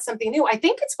and want something new. I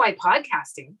think it's why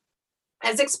podcasting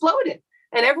has exploded,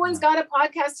 and everyone's got a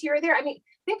podcast here or there. I mean,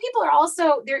 I think people are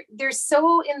also, they're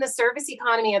so in the service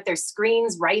economy at their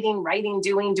screens, writing,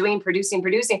 doing, producing.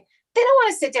 They don't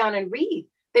want to sit down and read.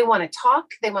 They want to talk.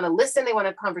 They want to listen. They want to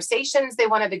have conversations. They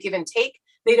want to have a give and take.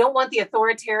 They don't want the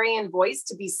authoritarian voice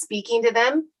to be speaking to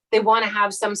them. They want to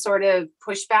have some sort of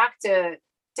pushback to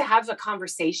have a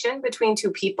conversation between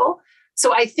 2 people.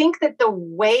 So I think that the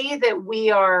way that we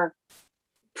are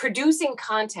producing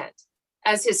content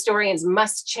as historians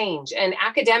must change. And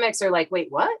academics are like, wait,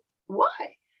 what? Why?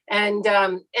 And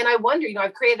I wonder,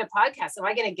 I've created a podcast. Am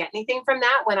I going to get anything from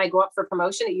that when I go up for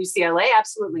promotion at UCLA?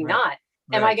 Absolutely not.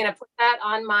 Am I going to put that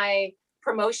on my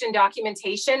promotion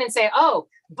documentation and say, oh,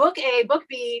 book A, book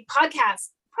B, podcast?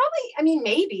 Probably, I mean,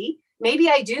 maybe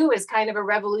I do, as kind of a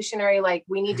revolutionary, like,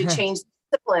 we need to change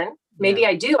discipline. Maybe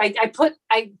I do. I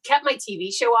kept my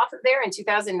TV show off of there in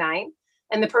 2009.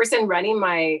 And the person running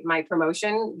my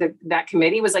promotion, that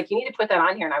committee, was like, you need to put that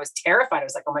on here. And I was terrified. I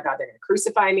was like, oh my God, they're going to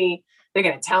crucify me. They're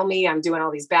going to tell me I'm doing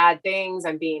all these bad things.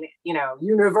 I'm being,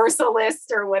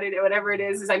 universalist or whatever it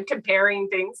is I'm comparing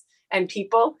things and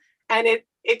people. And it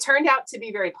turned out to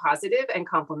be very positive and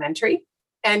complimentary.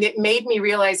 And it made me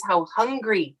realize how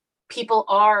hungry people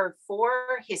are for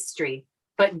history,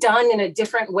 but done in a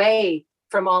different way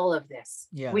from all of this.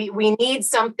 Yeah. We need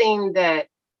something that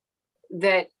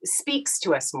speaks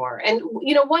to us more. And,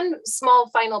 one small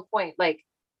final point,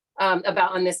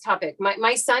 about on this topic,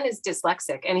 my son is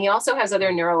dyslexic, and he also has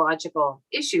other neurological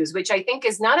issues, which I think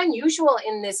is not unusual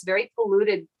in this very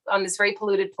polluted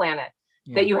planet,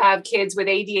 that you have kids with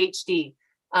ADHD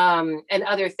and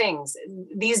other things.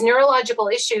 These neurological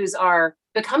issues are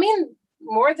becoming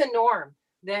more the norm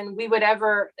than we would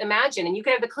ever imagine. And you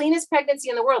could have the cleanest pregnancy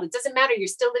in the world. It doesn't matter. You're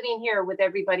still living here with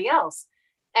everybody else.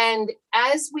 And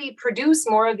as we produce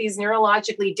more of these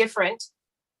neurologically different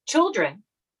children,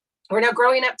 who are now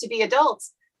growing up to be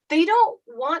adults, they don't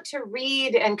want to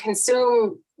read and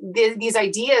consume these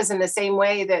ideas in the same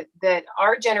way that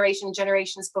our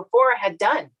generations before had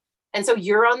done. And so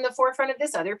you're on the forefront of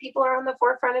this. Other people are on the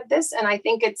forefront of this. And I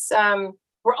think it's,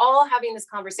 we're all having this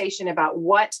conversation about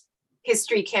what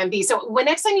history can be. So when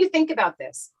next time you think about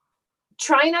this,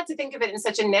 try not to think of it in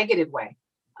such a negative way.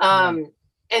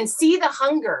 And see the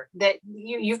hunger that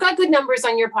you've got good numbers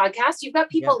on your podcast. You've got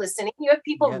people listening. You have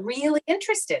people really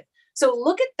interested. So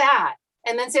look at that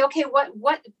and then say, okay,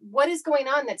 what is going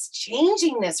on that's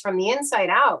changing this from the inside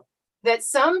out? That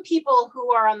some people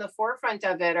who are on the forefront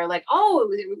of it are like, oh,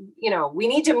 we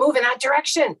need to move in that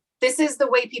direction. This is the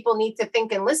way people need to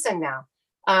think and listen now.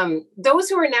 Those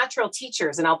who are natural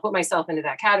teachers, and I'll put myself into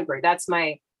that category. That's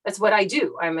what I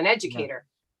do. I'm an educator.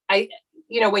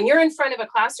 Yeah. When you're in front of a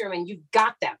classroom and you've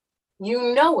got them,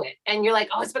 you know it. And you're like,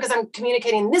 oh, it's because I'm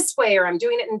communicating this way, or I'm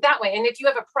doing it in that way. And if you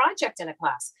have a project in a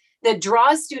class that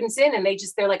draws students in and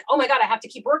they're like, oh my God, I have to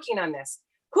keep working on this.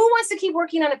 Who wants to keep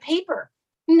working on a paper?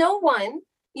 No one.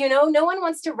 No one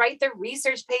wants to write their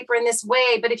research paper in this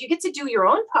way. But if you get to do your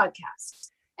own podcast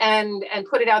and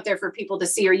put it out there for people to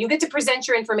see, or you get to present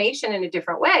your information in a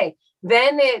different way,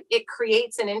 then it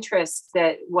creates an interest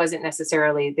that wasn't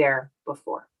necessarily there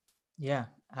before. Yeah,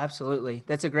 absolutely.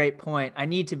 That's a great point. I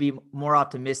need to be more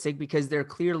optimistic because there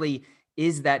clearly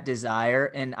is that desire.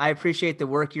 And I appreciate the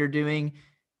work you're doing.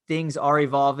 Things are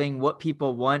evolving. What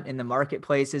people want in the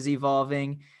marketplace is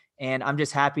evolving. And I'm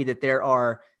just happy that there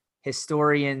are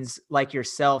historians like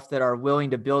yourself that are willing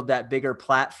to build that bigger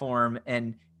platform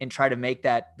and try to make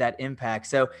that impact.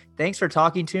 So thanks for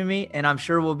talking to me. And I'm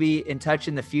sure we'll be in touch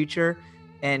in the future.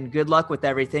 And good luck with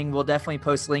everything. We'll definitely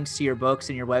post links to your books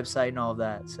and your website and all of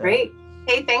that. So. Great.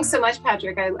 Hey, thanks so much,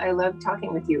 Patrick. I love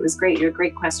talking with you. It was great. You had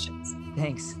great questions.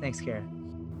 Thanks, Kara.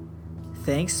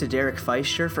 Thanks to Derek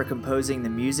Feischer for composing the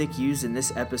music used in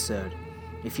this episode.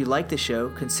 If you like the show,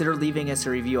 consider leaving us a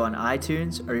review on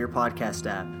iTunes or your podcast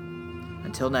app.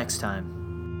 Until next time.